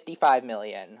 $55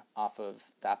 million off of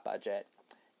that budget.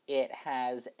 It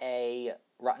has a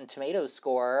Rotten Tomatoes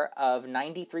score of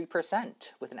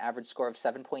 93% with an average score of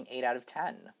 7.8 out of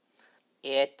 10.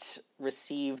 It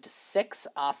received 6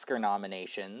 Oscar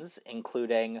nominations,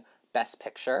 including Best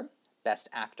Picture, Best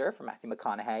Actor for Matthew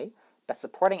McConaughey, Best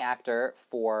Supporting Actor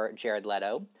for Jared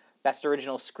Leto, Best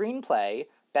Original Screenplay,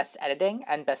 Best Editing,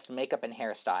 and Best Makeup and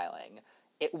Hairstyling.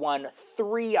 It won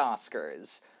 3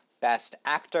 Oscars, Best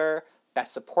Actor,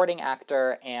 Best Supporting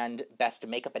Actor, and Best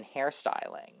Makeup and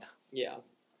Hairstyling. Yeah.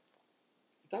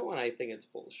 That one, I think it's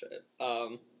bullshit.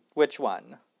 Which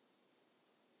one?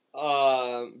 Best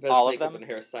All Makeup and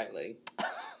Hairstyling.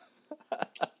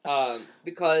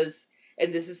 Because,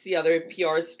 and this is the other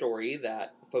PR story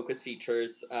that Focus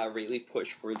Features really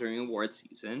pushed for during award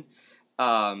season,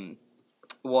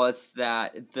 was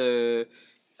that the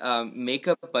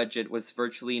makeup budget was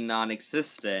virtually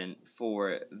non-existent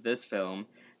for this film,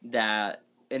 that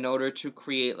in order to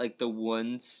create, like, the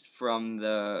wounds from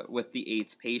with the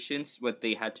AIDS patients, what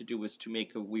they had to do was to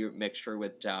make a weird mixture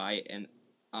with dye and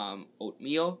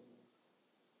oatmeal.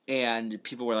 And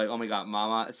people were like, oh my god,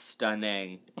 Mama,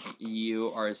 stunning.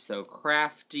 You are so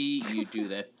crafty. You do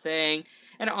the thing.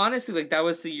 And honestly, like, that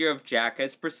was the year of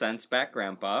Jackass Presents Back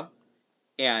Grandpa.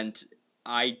 And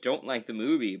I don't like the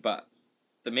movie, but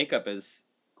the makeup is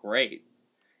great.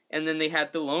 And then they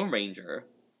had The Lone Ranger.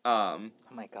 Oh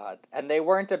my god. And they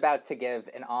weren't about to give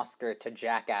an Oscar to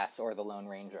Jackass or The Lone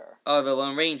Ranger. Oh, The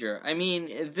Lone Ranger. I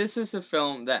mean, this is a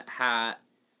film that had,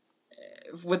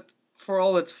 for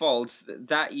all its faults,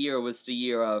 that year was the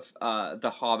year of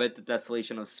The Hobbit, The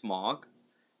Desolation of Smaug,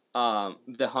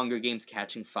 The Hunger Games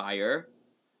Catching Fire,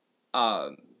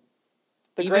 The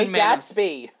Great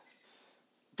Gatsby.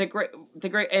 The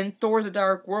great, and Thor: The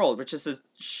Dark World, which is a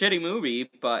shitty movie,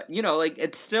 but, like,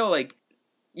 it's still, like,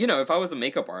 if I was a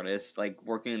makeup artist, like,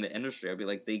 working in the industry, I'd be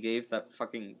like, they gave that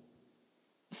fucking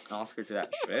Oscar to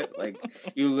that shit. Like,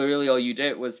 you literally, all you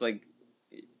did was, like,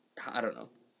 I don't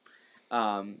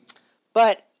know.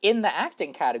 But in the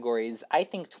acting categories, I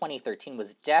think 2013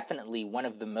 was definitely one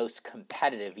of the most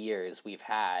competitive years we've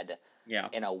had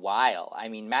in a while. I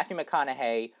mean, Matthew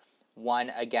McConaughey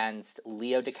won against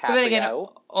Leo DiCaprio. But then again,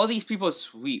 all these people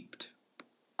swept.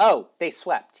 Oh, they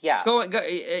swept. Yeah.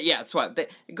 Swept.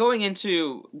 Going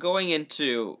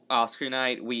into Oscar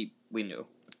night, we knew.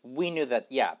 We knew that,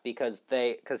 yeah, because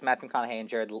Matthew McConaughey and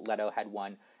Jared Leto had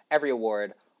won every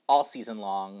award all season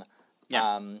long.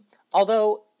 Yeah.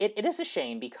 Although it is a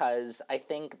shame, because I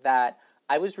think that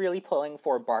I was really pulling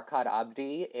for Barkhad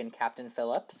Abdi in Captain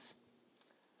Phillips.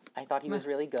 I thought he was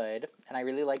really good, and I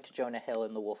really liked Jonah Hill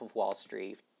in The Wolf of Wall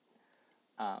Street.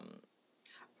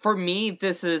 For me,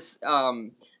 this is,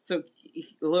 so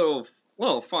a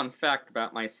little fun fact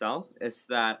about myself is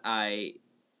that I'm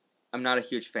not a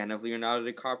huge fan of Leonardo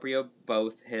DiCaprio,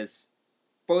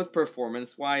 both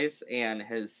performance-wise and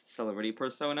his celebrity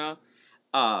persona.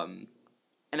 And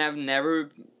I've never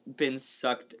been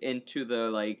sucked into the,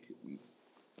 like,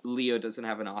 Leo doesn't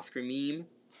have an Oscar meme.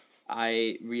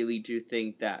 I really do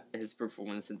think that his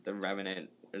performance in The Revenant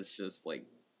is just, like,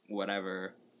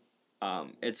 whatever.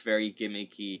 It's very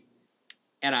gimmicky,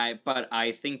 but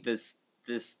I think this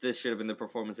should have been the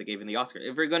performance they gave in the Oscar.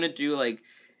 If we're gonna do, like,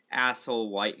 asshole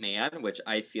white man, which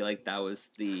I feel like that was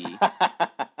the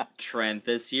trend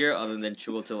this year, other than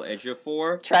Chiwetel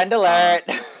Ejiofor. Trend alert.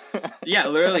 Yeah,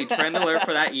 literally, trend alert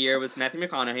for that year was Matthew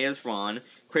McConaughey as Ron,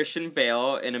 Christian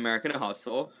Bale in American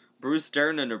Hustle, Bruce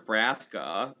Dern in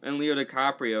Nebraska, and Leo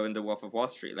DiCaprio in The Wolf of Wall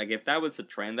Street. Like, if that was the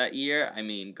trend that year, I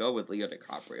mean, go with Leo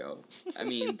DiCaprio. I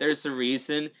mean, there's a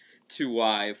reason to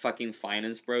why fucking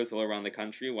finance bros all around the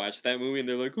country watch that movie and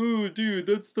they're like, oh, dude,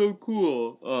 that's so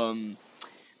cool.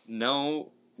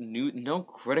 No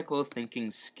critical thinking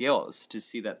skills to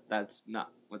see that that's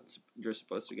not what you're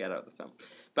supposed to get out of the film.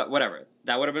 But whatever,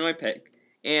 that would have been my pick.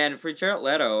 And for Jared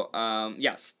Leto,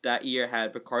 yes, that year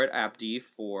had Picard Abdi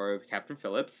for Captain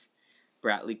Phillips,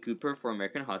 Bradley Cooper for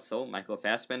American Hustle, Michael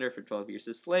Fassbender for 12 Years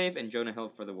a Slave, and Jonah Hill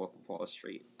for The Wolf of Wall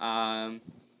Street.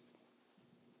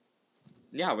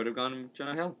 Yeah, I would have gone with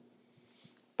Jonah Hill.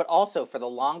 But also, for the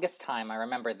longest time, I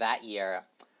remember that year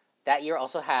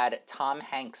also had Tom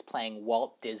Hanks playing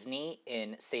Walt Disney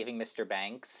in Saving Mr.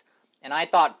 Banks. And I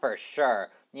thought for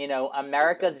sure,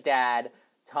 America's dad,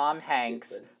 Tom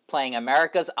Hanks, playing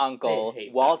America's uncle,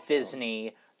 Walt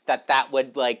Disney, that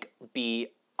would, be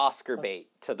Oscar bait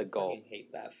to the goal. I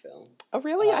hate that film. Oh,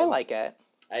 really? I like it.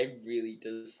 I really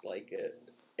dislike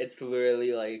it. It's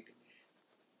literally,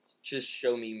 just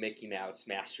show me Mickey Mouse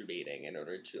masturbating in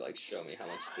order to, show me how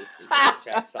much Disney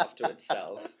jacks off to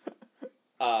itself.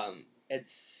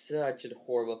 It's such a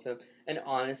horrible film. And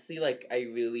honestly, I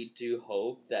really do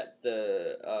hope that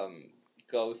the,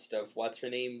 ghost of, what's her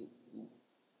name?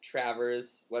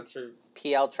 Travers,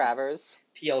 P.L. Travers.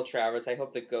 P.L. Travers. I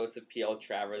hope the ghost of P.L.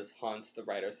 Travers haunts the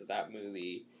writers of that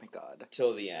movie. Oh my God.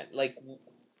 Till the end.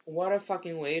 What a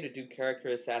fucking way to do character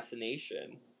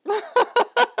assassination.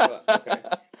 Okay.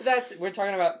 We're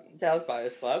talking about Dallas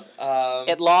Buyers Club.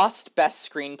 It lost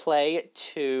Best Screenplay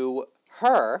to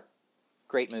Her.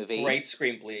 Great movie. Great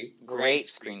screenplay. Great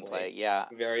screenplay, yeah.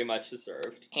 Very much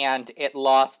deserved. And it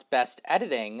lost Best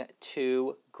Editing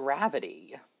to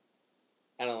Gravity.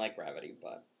 I don't like Gravity,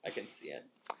 but I can see it.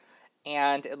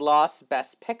 And it lost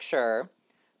Best Picture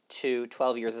to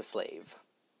 12 Years a Slave.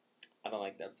 I don't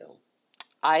like that film.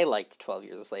 I liked 12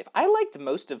 Years a Slave. I liked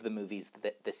most of the movies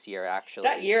this year, actually.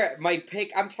 That year, my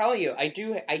pick, I'm telling you, I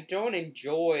don't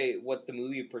enjoy what the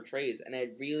movie portrays, and I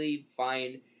really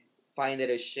find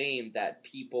it a shame that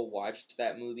people watched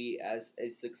that movie as a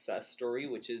success story,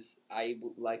 which is, I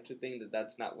would like to think that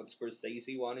that's not what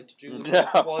Scorsese wanted to do with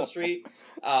Wolf of Wall Street.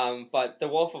 But The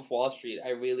Wolf of Wall Street,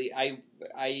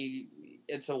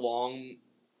 it's a long,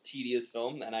 tedious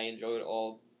film, and I enjoyed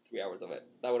all 3 hours of it.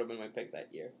 That would have been my pick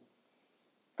that year.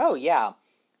 Oh, yeah.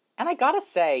 And I gotta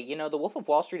say, The Wolf of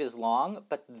Wall Street is long,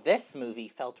 but this movie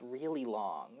felt really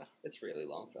long. It's a really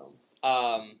long film.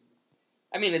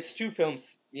 I mean, it's two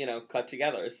films, cut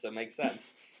together, so it makes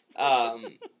sense.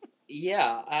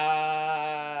 Yeah.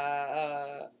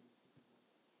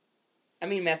 I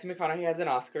mean, Matthew McConaughey has an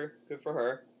Oscar. Good for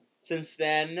her. Since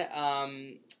then,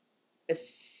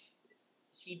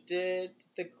 he did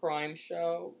the crime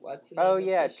show. What's the name of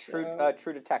the show?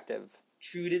 True Detective.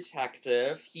 True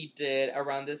Detective. He did,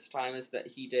 around this time,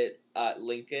 he did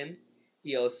Lincoln.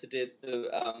 He also did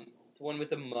the one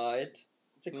with the mud.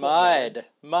 Mud.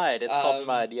 It's called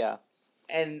Mud, yeah.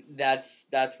 And that's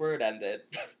where it ended.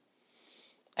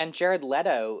 And Jared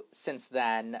Leto, since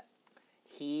then,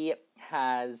 he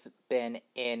has been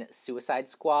in Suicide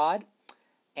Squad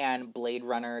and Blade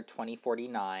Runner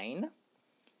 2049.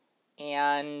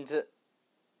 And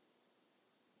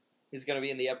he's going to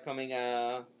be in the upcoming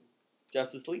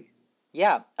Justice League.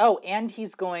 Yeah. Oh, and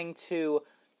he's going to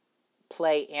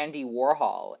play Andy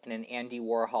Warhol in an Andy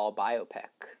Warhol biopic.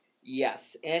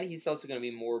 Yes, and he's also going to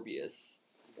be Morbius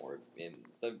in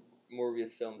the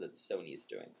Morbius film that Sony's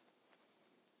doing.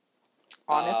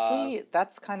 Honestly,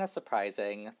 that's kind of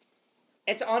surprising.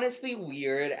 It's honestly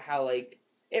weird how,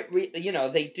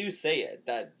 they do say it,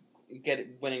 that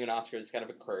winning an Oscar is kind of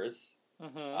a curse.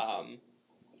 Mm-hmm.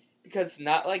 Because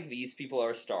not like these people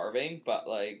are starving, but,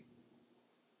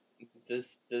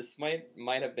 this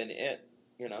might have been it,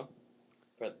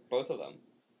 for both of them.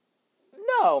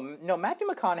 No, Matthew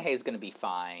McConaughey is going to be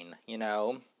fine,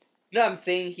 No, I'm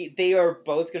saying they are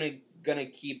both gonna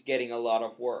keep getting a lot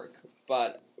of work,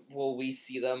 but will we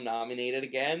see them nominated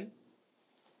again?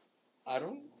 I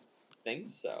don't think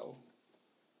so.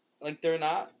 They're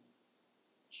not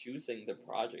choosing the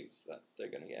projects that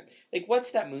they're gonna get.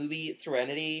 What's that movie,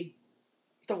 Serenity?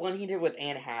 The one he did with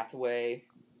Anne Hathaway.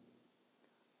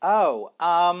 Oh,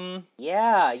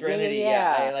 yeah. Serenity,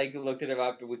 yeah. I, looked it up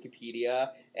on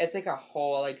Wikipedia. It's, a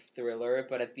whole, thriller,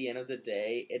 but at the end of the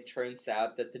day, it turns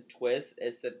out that the twist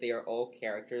is that they are all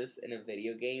characters in a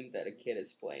video game that a kid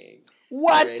is playing.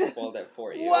 What? So I spoiled it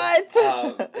for you. What?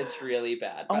 It's really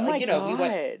bad. But,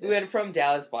 God. We went from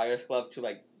Dallas Buyers Club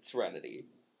to, Serenity.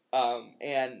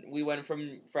 And we went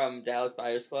from Dallas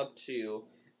Buyers Club to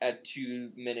a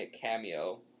 2-minute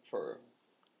cameo for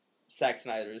Zack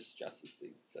Snyder's Justice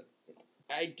League. So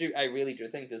I really do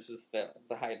think this was the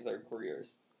height of their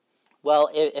careers. Well,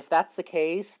 if that's the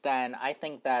case, then I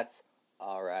think that's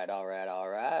all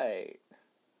right.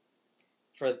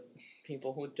 For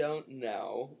people who don't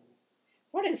know,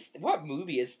 what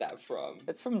movie is that from?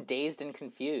 It's from Dazed and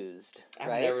Confused,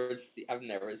 right? I've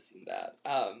never seen that.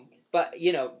 But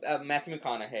Matthew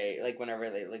McConaughey, like whenever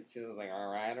they he's like,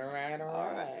 all right.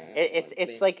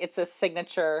 It's a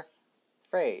signature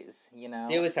phrase, you know.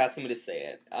 They always asking me to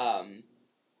say it.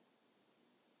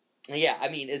 Yeah, I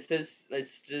mean, is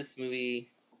this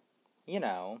movie? You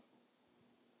know.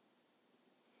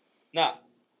 No.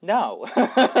 No.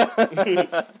 Okay.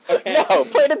 No,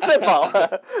 plain and simple.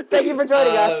 Thank you for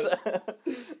joining us.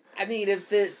 I mean, if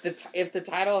the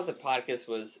title of the podcast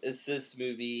was, is this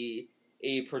movie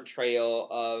a portrayal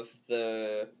of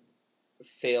the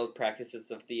failed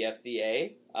practices of the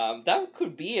FDA? That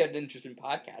could be an interesting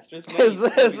podcast. There's many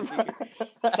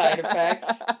Side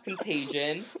Effects,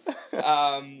 Contagion,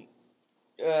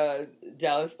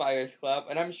 Dallas Buyers Club,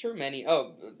 and I'm sure many.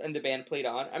 Oh, and the band Played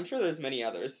On. I'm sure there's many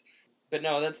others. But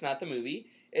no, that's not the movie.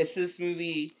 Is this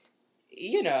movie,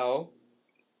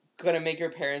 gonna make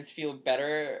your parents feel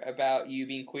better about you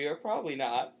being queer? Probably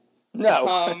not.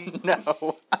 No.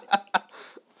 No.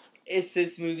 Is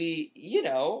this movie,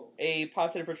 a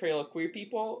positive portrayal of queer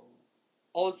people?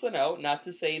 Also, no. Not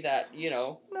to say that,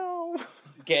 No.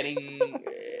 Getting,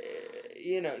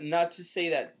 not to say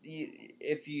that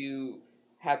if you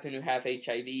happen to have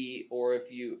HIV or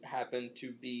if you happen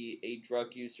to be a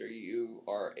drug user, you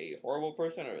are a horrible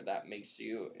person, or that makes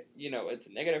you, it's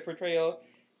a negative portrayal.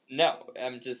 No,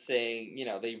 I'm just saying,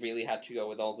 they really had to go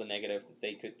with all the negative that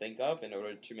they could think of in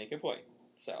order to make a point.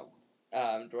 So,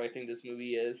 do I think this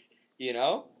movie is,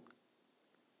 I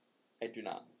do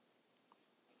not.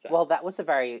 So. Well, that was a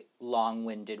very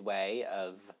long-winded way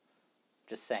of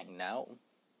just saying no.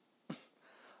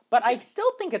 But I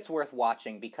still think it's worth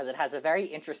watching because it has a very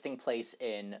interesting place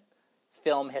in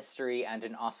film history and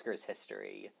in Oscars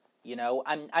history.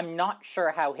 I'm not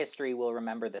sure how history will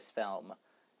remember this film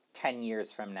 10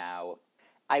 years from now.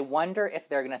 I wonder if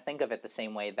they're going to think of it the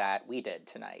same way that we did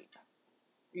tonight.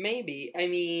 Maybe. I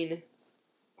mean,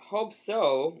 hope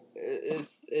so.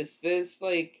 Is this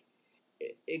like...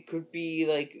 It could be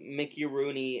like Mickey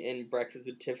Rooney in Breakfast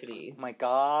with Tiffany. Oh my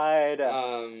god.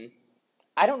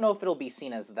 I don't know if it'll be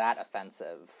seen as that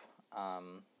offensive.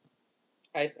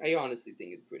 I honestly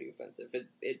think it's pretty offensive.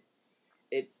 It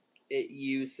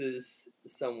uses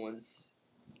someone's,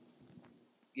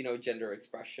 gender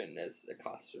expression as a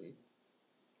costume.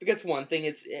 Because one thing,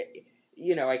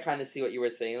 I kind of see what you were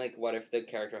saying. Like, what if the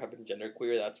character had been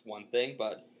genderqueer? That's one thing,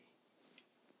 but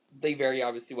they very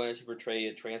obviously wanted to portray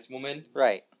a trans woman.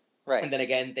 Right. And then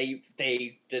again,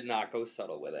 they did not go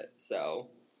subtle with it. So,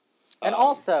 and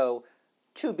also,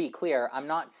 to be clear, I'm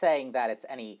not saying that it's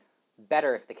any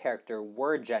better if the character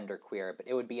were genderqueer, but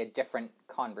it would be a different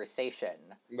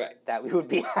conversation that we would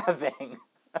be having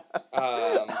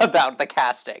about the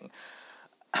casting.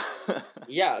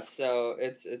 Yeah, so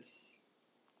it's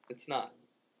not.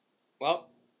 Well,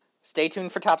 stay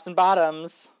tuned for Tops and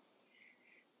Bottoms.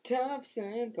 Tops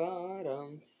and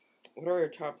bottoms. What are your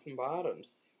tops and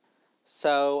bottoms?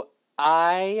 So,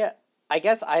 I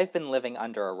guess I've been living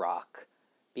under a rock.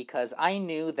 Because I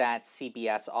knew that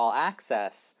CBS All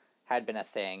Access had been a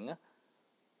thing,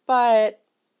 but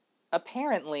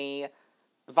apparently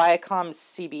Viacom's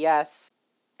CBS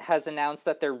has announced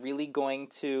that they're really going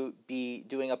to be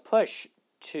doing a push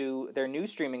to their new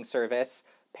streaming service,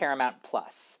 Paramount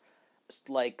Plus.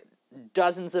 Like,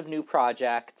 dozens of new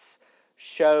projects,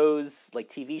 shows, like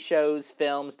TV shows,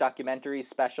 films, documentaries,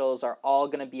 specials are all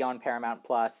going to be on Paramount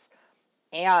Plus.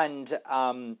 And,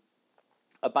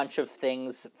 a bunch of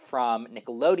things from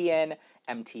Nickelodeon,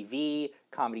 MTV,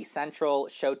 Comedy Central,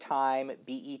 Showtime,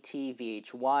 BET,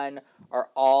 VH1 are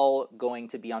all going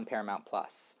to be on Paramount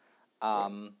Plus.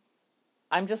 I'm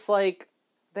just like,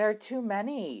 there are too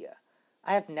many.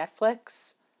 I have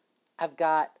Netflix, I've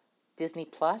got Disney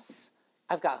Plus,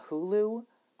 I've got Hulu,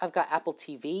 I've got Apple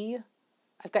TV,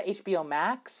 I've got HBO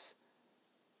Max.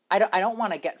 I don't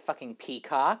want to get fucking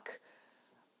Peacock.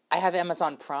 I have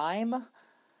Amazon Prime.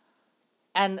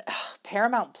 And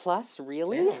Paramount Plus,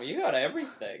 really? Damn, you got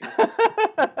everything.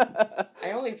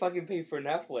 I only fucking pay for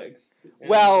Netflix.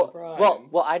 Well,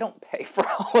 I don't pay for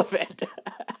all of it.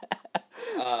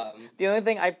 The only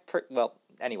thing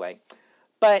anyway.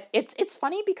 But it's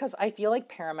funny because I feel like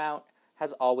Paramount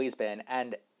has always been,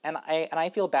 and I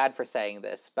feel bad for saying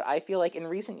this, but I feel like in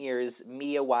recent years,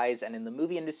 media-wise and in the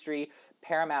movie industry,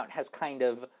 Paramount has kind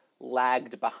of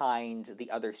lagged behind the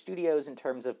other studios in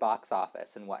terms of box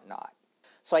office and whatnot.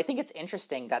 So I think it's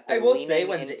interesting that I they're will leaning say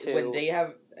into...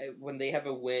 when they have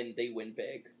a win, they win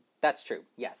big. That's true.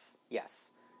 Yes.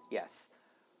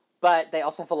 But they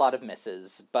also have a lot of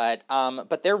misses. But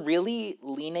they're really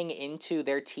leaning into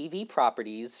their TV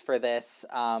properties for this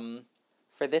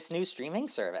new streaming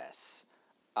service.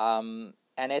 And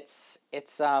it's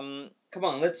Come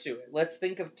on, let's do it. Let's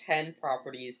think of 10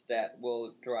 properties that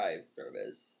will drive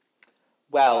service.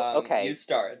 well, okay. You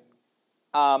start.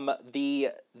 The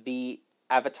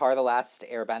Avatar: The Last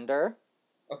Airbender.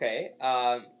 Okay.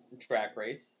 Drag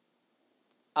Race.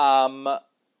 A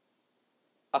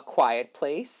Quiet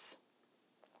Place.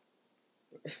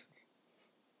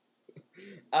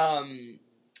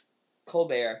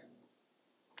 Colbert.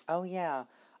 Oh yeah.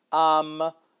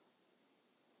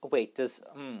 Wait, does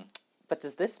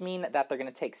this mean that they're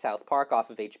going to take South Park off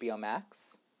of HBO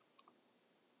Max?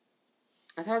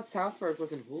 I thought South Park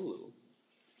was in Hulu.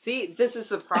 See, this is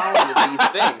the problem with these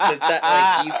things. It's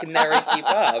that you can never keep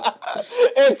up.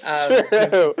 It's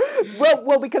true.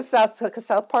 Well, because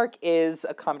South Park is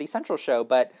a Comedy Central show,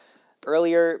 but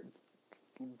earlier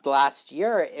last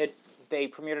year they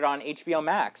premiered it on HBO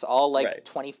Max, all like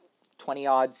 20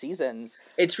 odd seasons.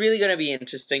 It's really going to be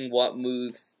interesting what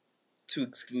moves to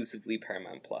exclusively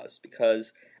Paramount Plus,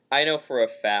 because I know for a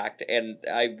fact, and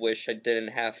I wish I didn't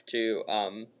have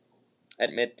to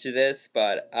admit to this,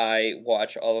 but I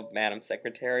watch all of Madam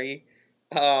Secretary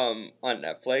on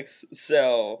Netflix,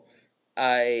 so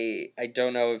I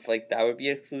don't know if like that would be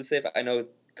exclusive. I know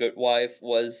Good Wife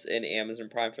was in Amazon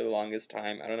Prime for the longest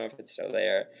time. I don't know if it's still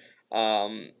there,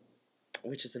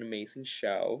 which is an amazing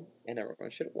show, and everyone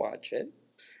should watch it.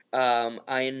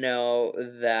 I know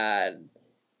that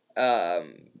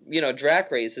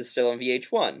Drag Race is still on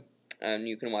VH1, and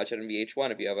you can watch it on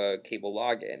VH1 if you have a cable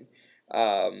login.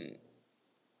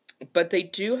 But they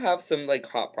do have some like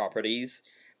hot properties.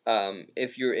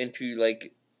 If you're into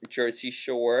like Jersey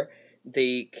Shore,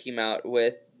 they came out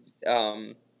with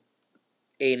an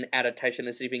adaptation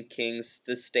of Stephen King's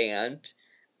The Stand.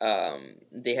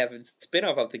 They have a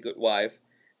spin-off of The Good Wife,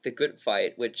 The Good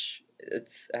Fight, which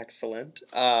it's excellent.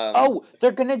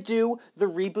 They're gonna do the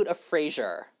reboot of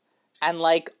Frasier. And,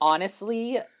 like,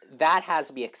 honestly, that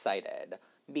has me excited.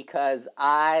 Because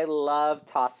I love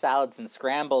tossed salads and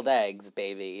scrambled eggs,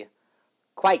 baby.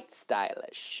 Quite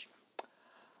stylish.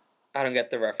 I don't get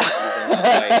the references. I'm not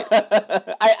white.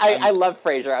 I love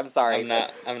Frasier. I'm sorry.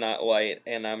 I'm not white,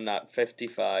 and I'm not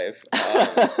 55.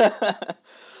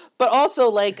 But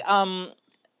also, like,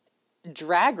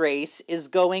 Drag Race is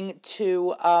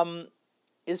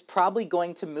probably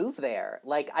going to move there.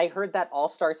 Like, I heard that All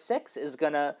Star 6 is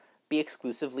gonna be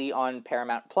exclusively on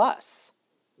Paramount Plus.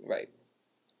 Right.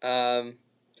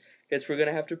 Guess we're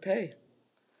gonna have to pay.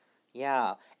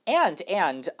 Yeah.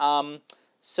 And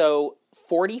so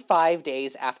 45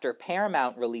 days after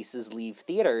Paramount releases leave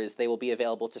theaters, they will be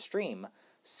available to stream.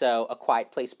 So A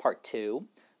Quiet Place Part 2,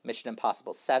 Mission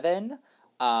Impossible 7,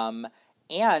 and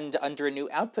under a new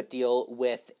output deal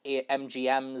with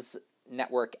MGM's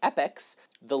network Epix,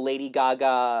 the Lady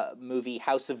Gaga movie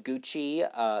House of Gucci,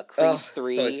 Creed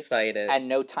 3, so excited. and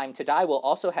No Time to Die will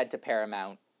also head to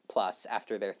Paramount Plus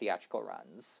after their theatrical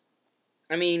runs.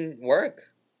 I mean,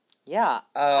 work. Yeah.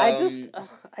 I just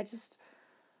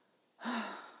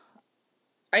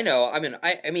I know. I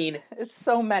mean it's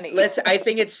so many. I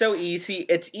think it's so easy.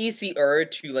 It's easier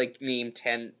to like name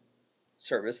 10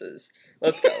 services.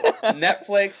 Let's go.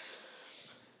 Netflix,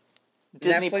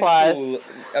 Disney Plus.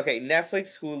 Hulu. Okay,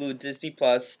 Netflix, Hulu, Disney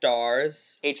Plus,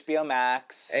 Stars, HBO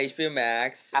Max,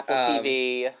 Apple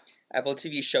TV,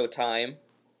 Showtime.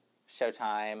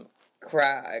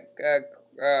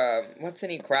 What's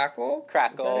any Crackle?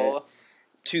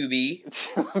 Tubi.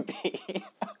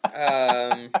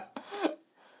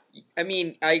 I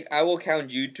mean, I will count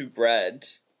YouTube Red.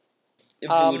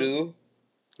 Voodoo.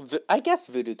 I guess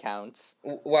Voodoo counts.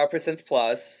 Wow Presents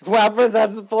Plus. Wow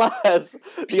Presents Plus.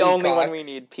 The Peacock. only one we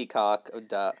need. Peacock.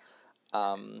 Duh.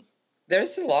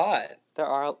 There's a lot. There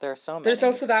are so many. There's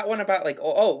also that one about like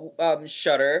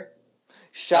Shudder.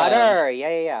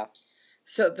 Yeah.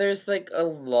 So there's like a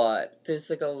lot. There's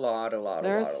like a lot.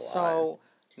 There's so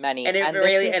many, and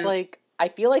I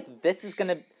feel like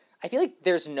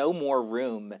there's no more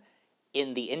room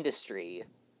in the industry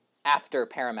after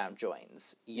Paramount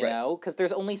joins. You know, because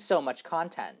there's only so much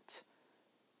content.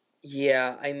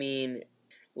 Yeah, I mean,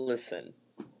 listen.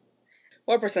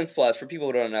 What Percents Plus, for people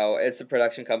who don't know, it's a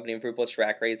production company of RuPaul's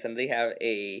Drag Race, and they have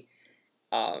a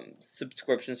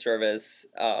subscription service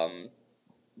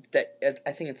that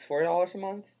I think it's $4 a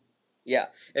month. Yeah,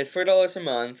 it's $4 a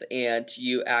month, and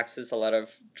you access a lot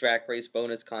of Drag Race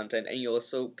bonus content, and you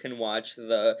also can watch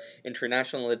the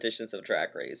international editions of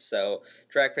Drag Race. So,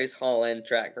 Drag Race Holland,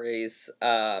 Drag Race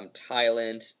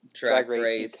Thailand, Drag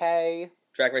Race UK.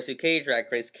 Drag Race UK,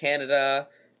 Drag Race Canada,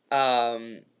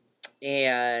 um,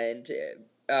 and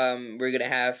we're gonna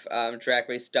have Drag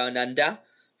Race Down Under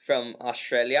from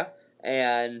Australia,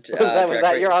 and Was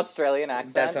that your Australian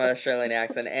accent? That's my Australian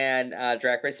accent, and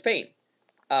Drag Race Spain.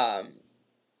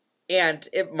 And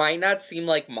it might not seem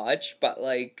like much, but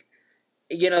like,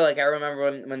 you know, like I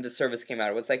remember when the service came out,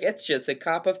 it was like, it's just a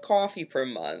cup of coffee per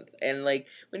month. And like,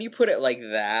 when you put it like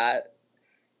that,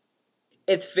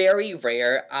 it's very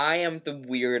rare. I am the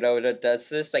weirdo that does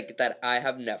this, like that I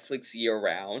have Netflix year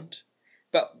round.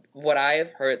 But what I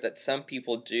have heard that some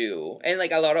people do, and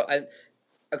like a lot of,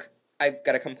 I've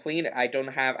got to complain, I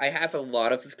have a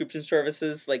lot of subscription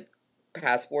services, like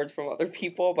passwords from other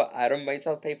people, but I don't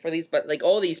myself pay for these. But like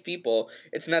all these people,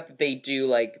 it's not that they do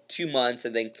like 2 months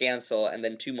and then cancel and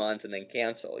then 2 months and then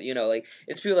cancel. You know, like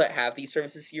it's people that have these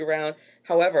services year round.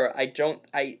 However, I don't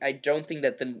think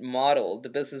that the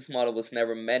business model was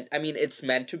never meant. I mean, it's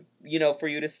meant to, you know, for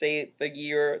you to stay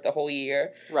the whole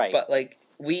year. Right. But like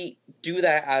we do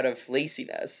that out of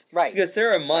laziness. Right. Because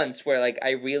there are months where like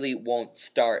I really won't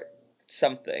start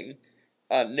something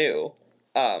new.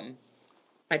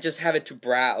 I just have it to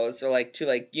browse or like to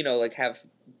like, you know, like have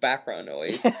background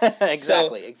noise.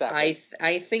 Exactly.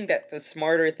 I think that the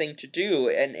smarter thing to do,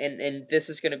 and this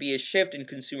is going to be a shift in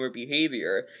consumer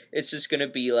behavior. It's just going to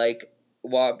be like,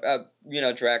 well, you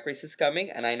know, Drag Race is coming,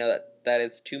 and I know that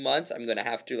is 2 months. I'm going to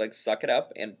have to like suck it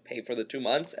up and pay for the 2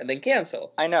 months and then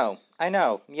cancel. I know,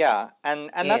 yeah, and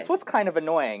that's what's kind of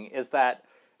annoying is that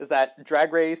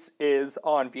Drag Race is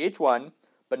on VH1.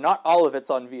 But not all of it's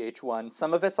on VH1.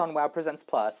 Some of it's on WoW Presents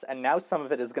Plus, and now some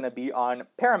of it is going to be on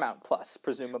Paramount Plus,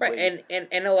 presumably. Right,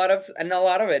 and a lot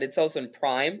of it, it's also in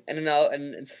Prime,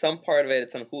 and some part of it,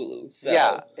 it's on Hulu. So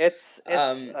yeah, it's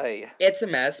a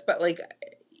mess. But like,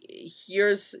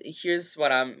 here's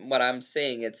what I'm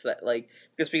saying. It's that like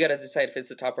because we got to decide if it's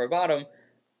the top or bottom.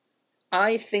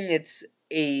 I think it's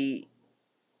a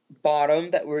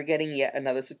bottom that we're getting yet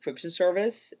another subscription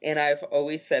service, and I've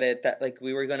always said it that like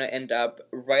we were gonna end up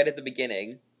right at the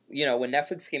beginning, you know, when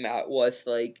Netflix came out, was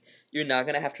like you're not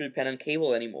gonna have to depend on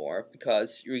cable anymore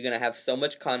because you're gonna have so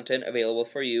much content available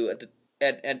for you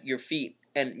at your feet,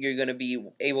 and you're gonna be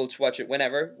able to watch it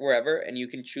whenever, wherever, and you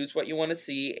can choose what you want to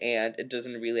see, and it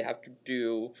doesn't really have to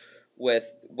do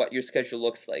with what your schedule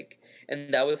looks like.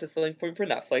 And that was a selling point for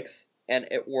Netflix, and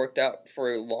it worked out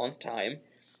for a long time.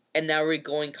 And now we're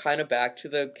going kind of back to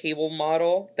the cable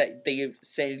model that they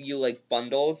send you like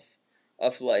bundles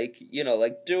of like, you know,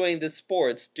 like doing the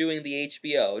sports, doing the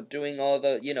HBO, doing all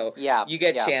the, you know, you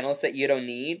get channels that you don't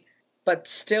need. But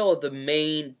still, the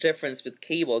main difference with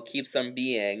cable keeps on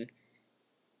being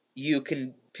you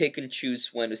can pick and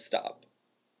choose when to stop.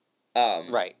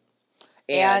 Right.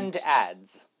 And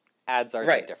ads. Ads are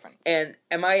the difference. And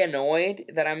am I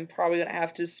annoyed that I'm probably going to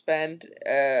have to spend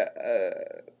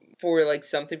for like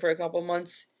something for a couple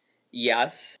months?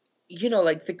 Yes. You know,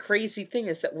 like the crazy thing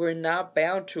is that we're not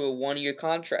bound to a 1-year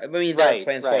contract. I mean, there are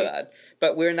plans for that,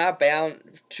 but we're not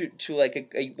bound to like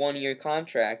a 1-year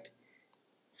contract.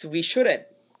 So we shouldn't.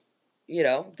 You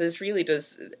know, this really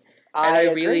does. I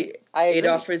agree. It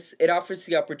offers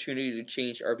the opportunity to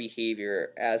change our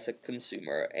behavior as a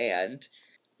consumer. And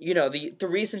you know, the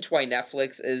reason why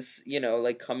Netflix is, you know,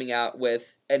 like coming out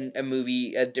with a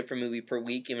different movie per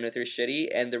week, even if they're shitty,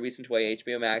 and the reason why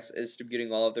HBO Max is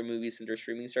distributing all of their movies in their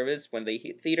streaming service when they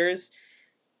hit theaters,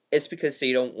 it's because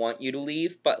they don't want you to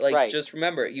leave. But like, just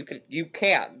remember, you can. You're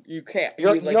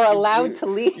allowed to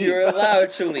leave. You're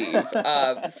allowed to leave.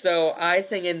 So I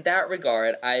think in that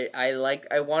regard, I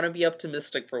want to be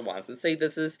optimistic for once and say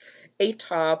this is a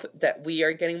top that we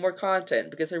are getting more content,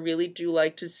 because I really do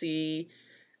like to see.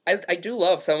 I do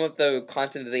love some of the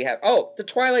content that they have. Oh, The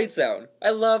Twilight Zone. I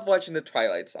love watching The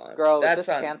Twilight Zone. Girl, it's just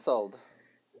canceled.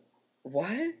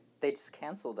 What? They just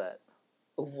canceled it.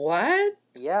 What?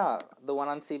 Yeah, the one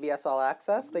on CBS All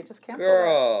Access, they just canceled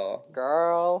it.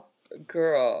 Girl.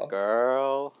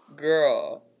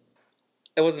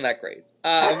 It wasn't that great.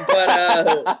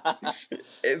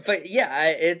 But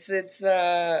yeah, it's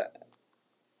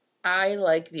I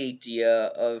like the idea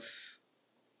of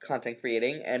content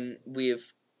creating, and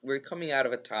we're coming out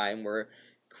of a time where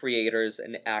creators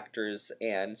and actors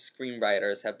and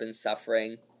screenwriters have been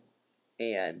suffering,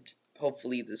 and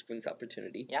hopefully this brings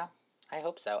opportunity. Yeah, I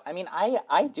hope so. I mean,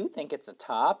 I do think it's a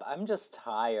top. I'm just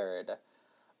tired.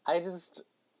 There's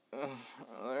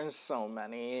so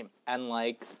many, and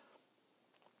like,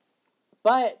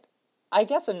 but I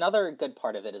guess another good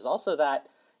part of it is also that,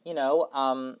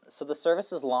 so the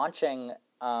service is launching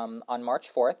on March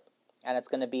 4th, and it's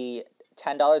going to be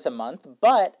 $10 a month,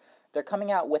 but they're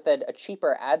coming out with a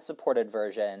cheaper ad-supported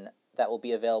version that will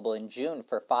be available in June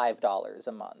for $5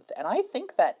 a month. And I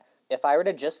think that if I were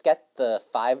to just get the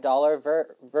 $5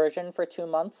 version for 2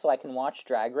 months so I can watch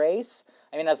Drag Race,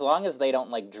 I mean, as long as they don't,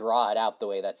 like, draw it out the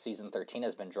way that season 13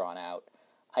 has been drawn out,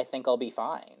 I think I'll be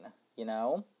fine,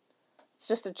 It's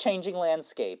just a changing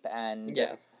landscape, and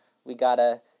we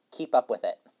gotta keep up with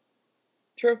it.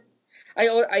 True.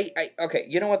 Okay,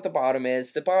 you know what the bottom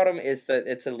is? The bottom is that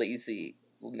it's a lazy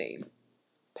name.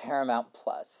 Paramount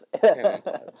Plus. Paramount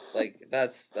Plus. Like,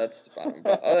 that's the bottom.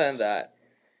 But other than that,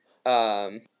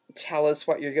 tell us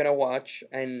what you're gonna watch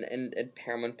and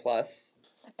Paramount Plus.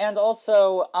 And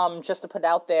also, just to put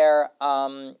out there,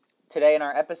 today in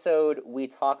our episode, we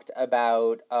talked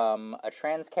about a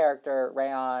trans character,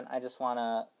 Rayon. I just want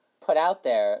to put out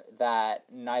there that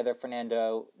neither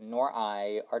Fernando nor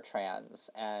I are trans.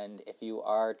 And if you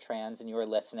are trans and you are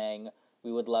listening,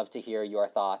 we would love to hear your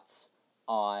thoughts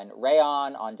on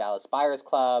Rayon, on Dallas Buyers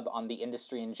Club, on the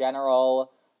industry in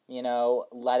general.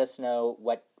 Let us know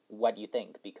what you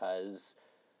think, because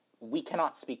we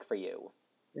cannot speak for you.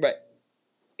 Right.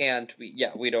 And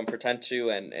we don't pretend to,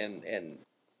 and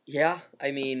yeah, I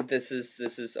mean, this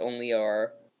is only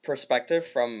our perspective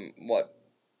from what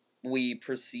we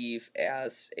perceive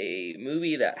as a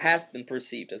movie that has been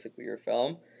perceived as a queer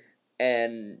film,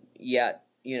 and yet,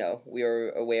 we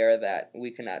are aware that we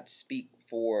cannot speak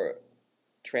for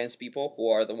trans people who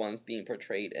are the ones being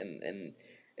portrayed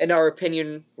in our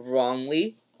opinion,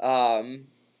 wrongly,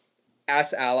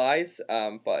 as allies,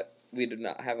 but we do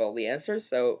not have all the answers,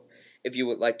 so if you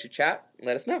would like to chat,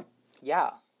 let us know.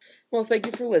 Yeah. Well, thank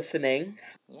you for listening.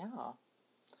 Yeah. All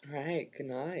right, good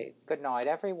night. Good night,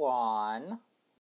 everyone.